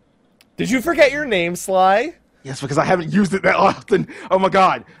 Did you forget your name, Sly? Yes, because I haven't used it that often. Oh my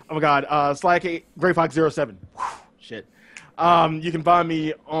god. Sly, aka Gray Fox 07. Whew, shit. You can find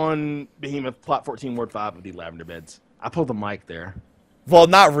me on Behemoth, Plot 14, Ward 5 of the Lavender Beds. I pulled the mic there. Well,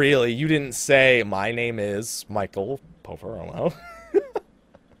 not really. You didn't say, my name is Michael Poveromo.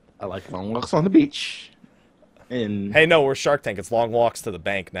 I like long walks on the beach. And hey, no, we're Shark Tank. It's long walks to the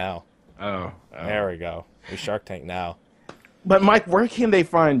bank now. Oh. There we go. We're Shark Tank now. But, Mike, where can they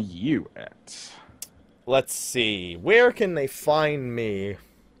find you at? Let's see. Where can they find me?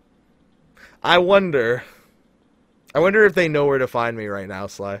 I wonder if they know where to find me right now,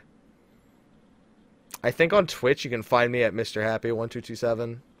 Sly. I think on Twitch you can find me at Mr.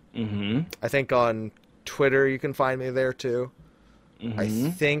 Happy1227. Mm-hmm. I think on Twitter you can find me there too. Mm-hmm.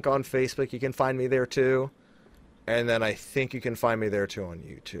 I think on Facebook you can find me there too. And then I think you can find me there too on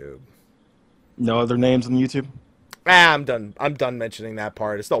YouTube. No other names on YouTube? I'm done mentioning that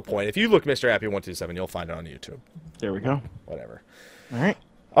part. It's no point. If you look Mr. Happy1227, you'll find it on YouTube. There we go. Whatever. All right.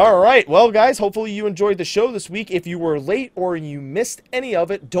 All right, well, guys, hopefully you enjoyed the show this week. If you were late or you missed any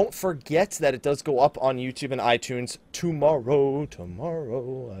of it, don't forget that it does go up on YouTube and iTunes tomorrow.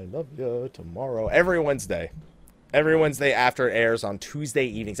 I love you. Tomorrow. Every Wednesday after it airs on Tuesday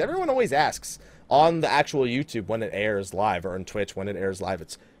evenings. Everyone always asks on the actual YouTube when it airs live, or on Twitch when it airs live.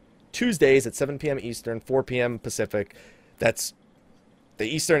 It's Tuesdays at 7 p.m. Eastern, 4 p.m. Pacific. That's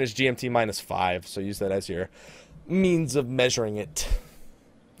the Eastern is GMT -5, so use that as your means of measuring it.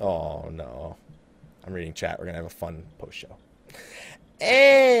 Oh, no. I'm reading chat. We're going to have a fun post-show.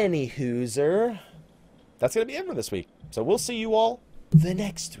 Anywhooser, that's going to be it for this week. So we'll see you all the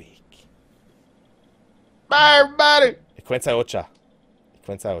next week. Bye, everybody. Quenza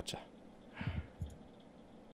Ocha.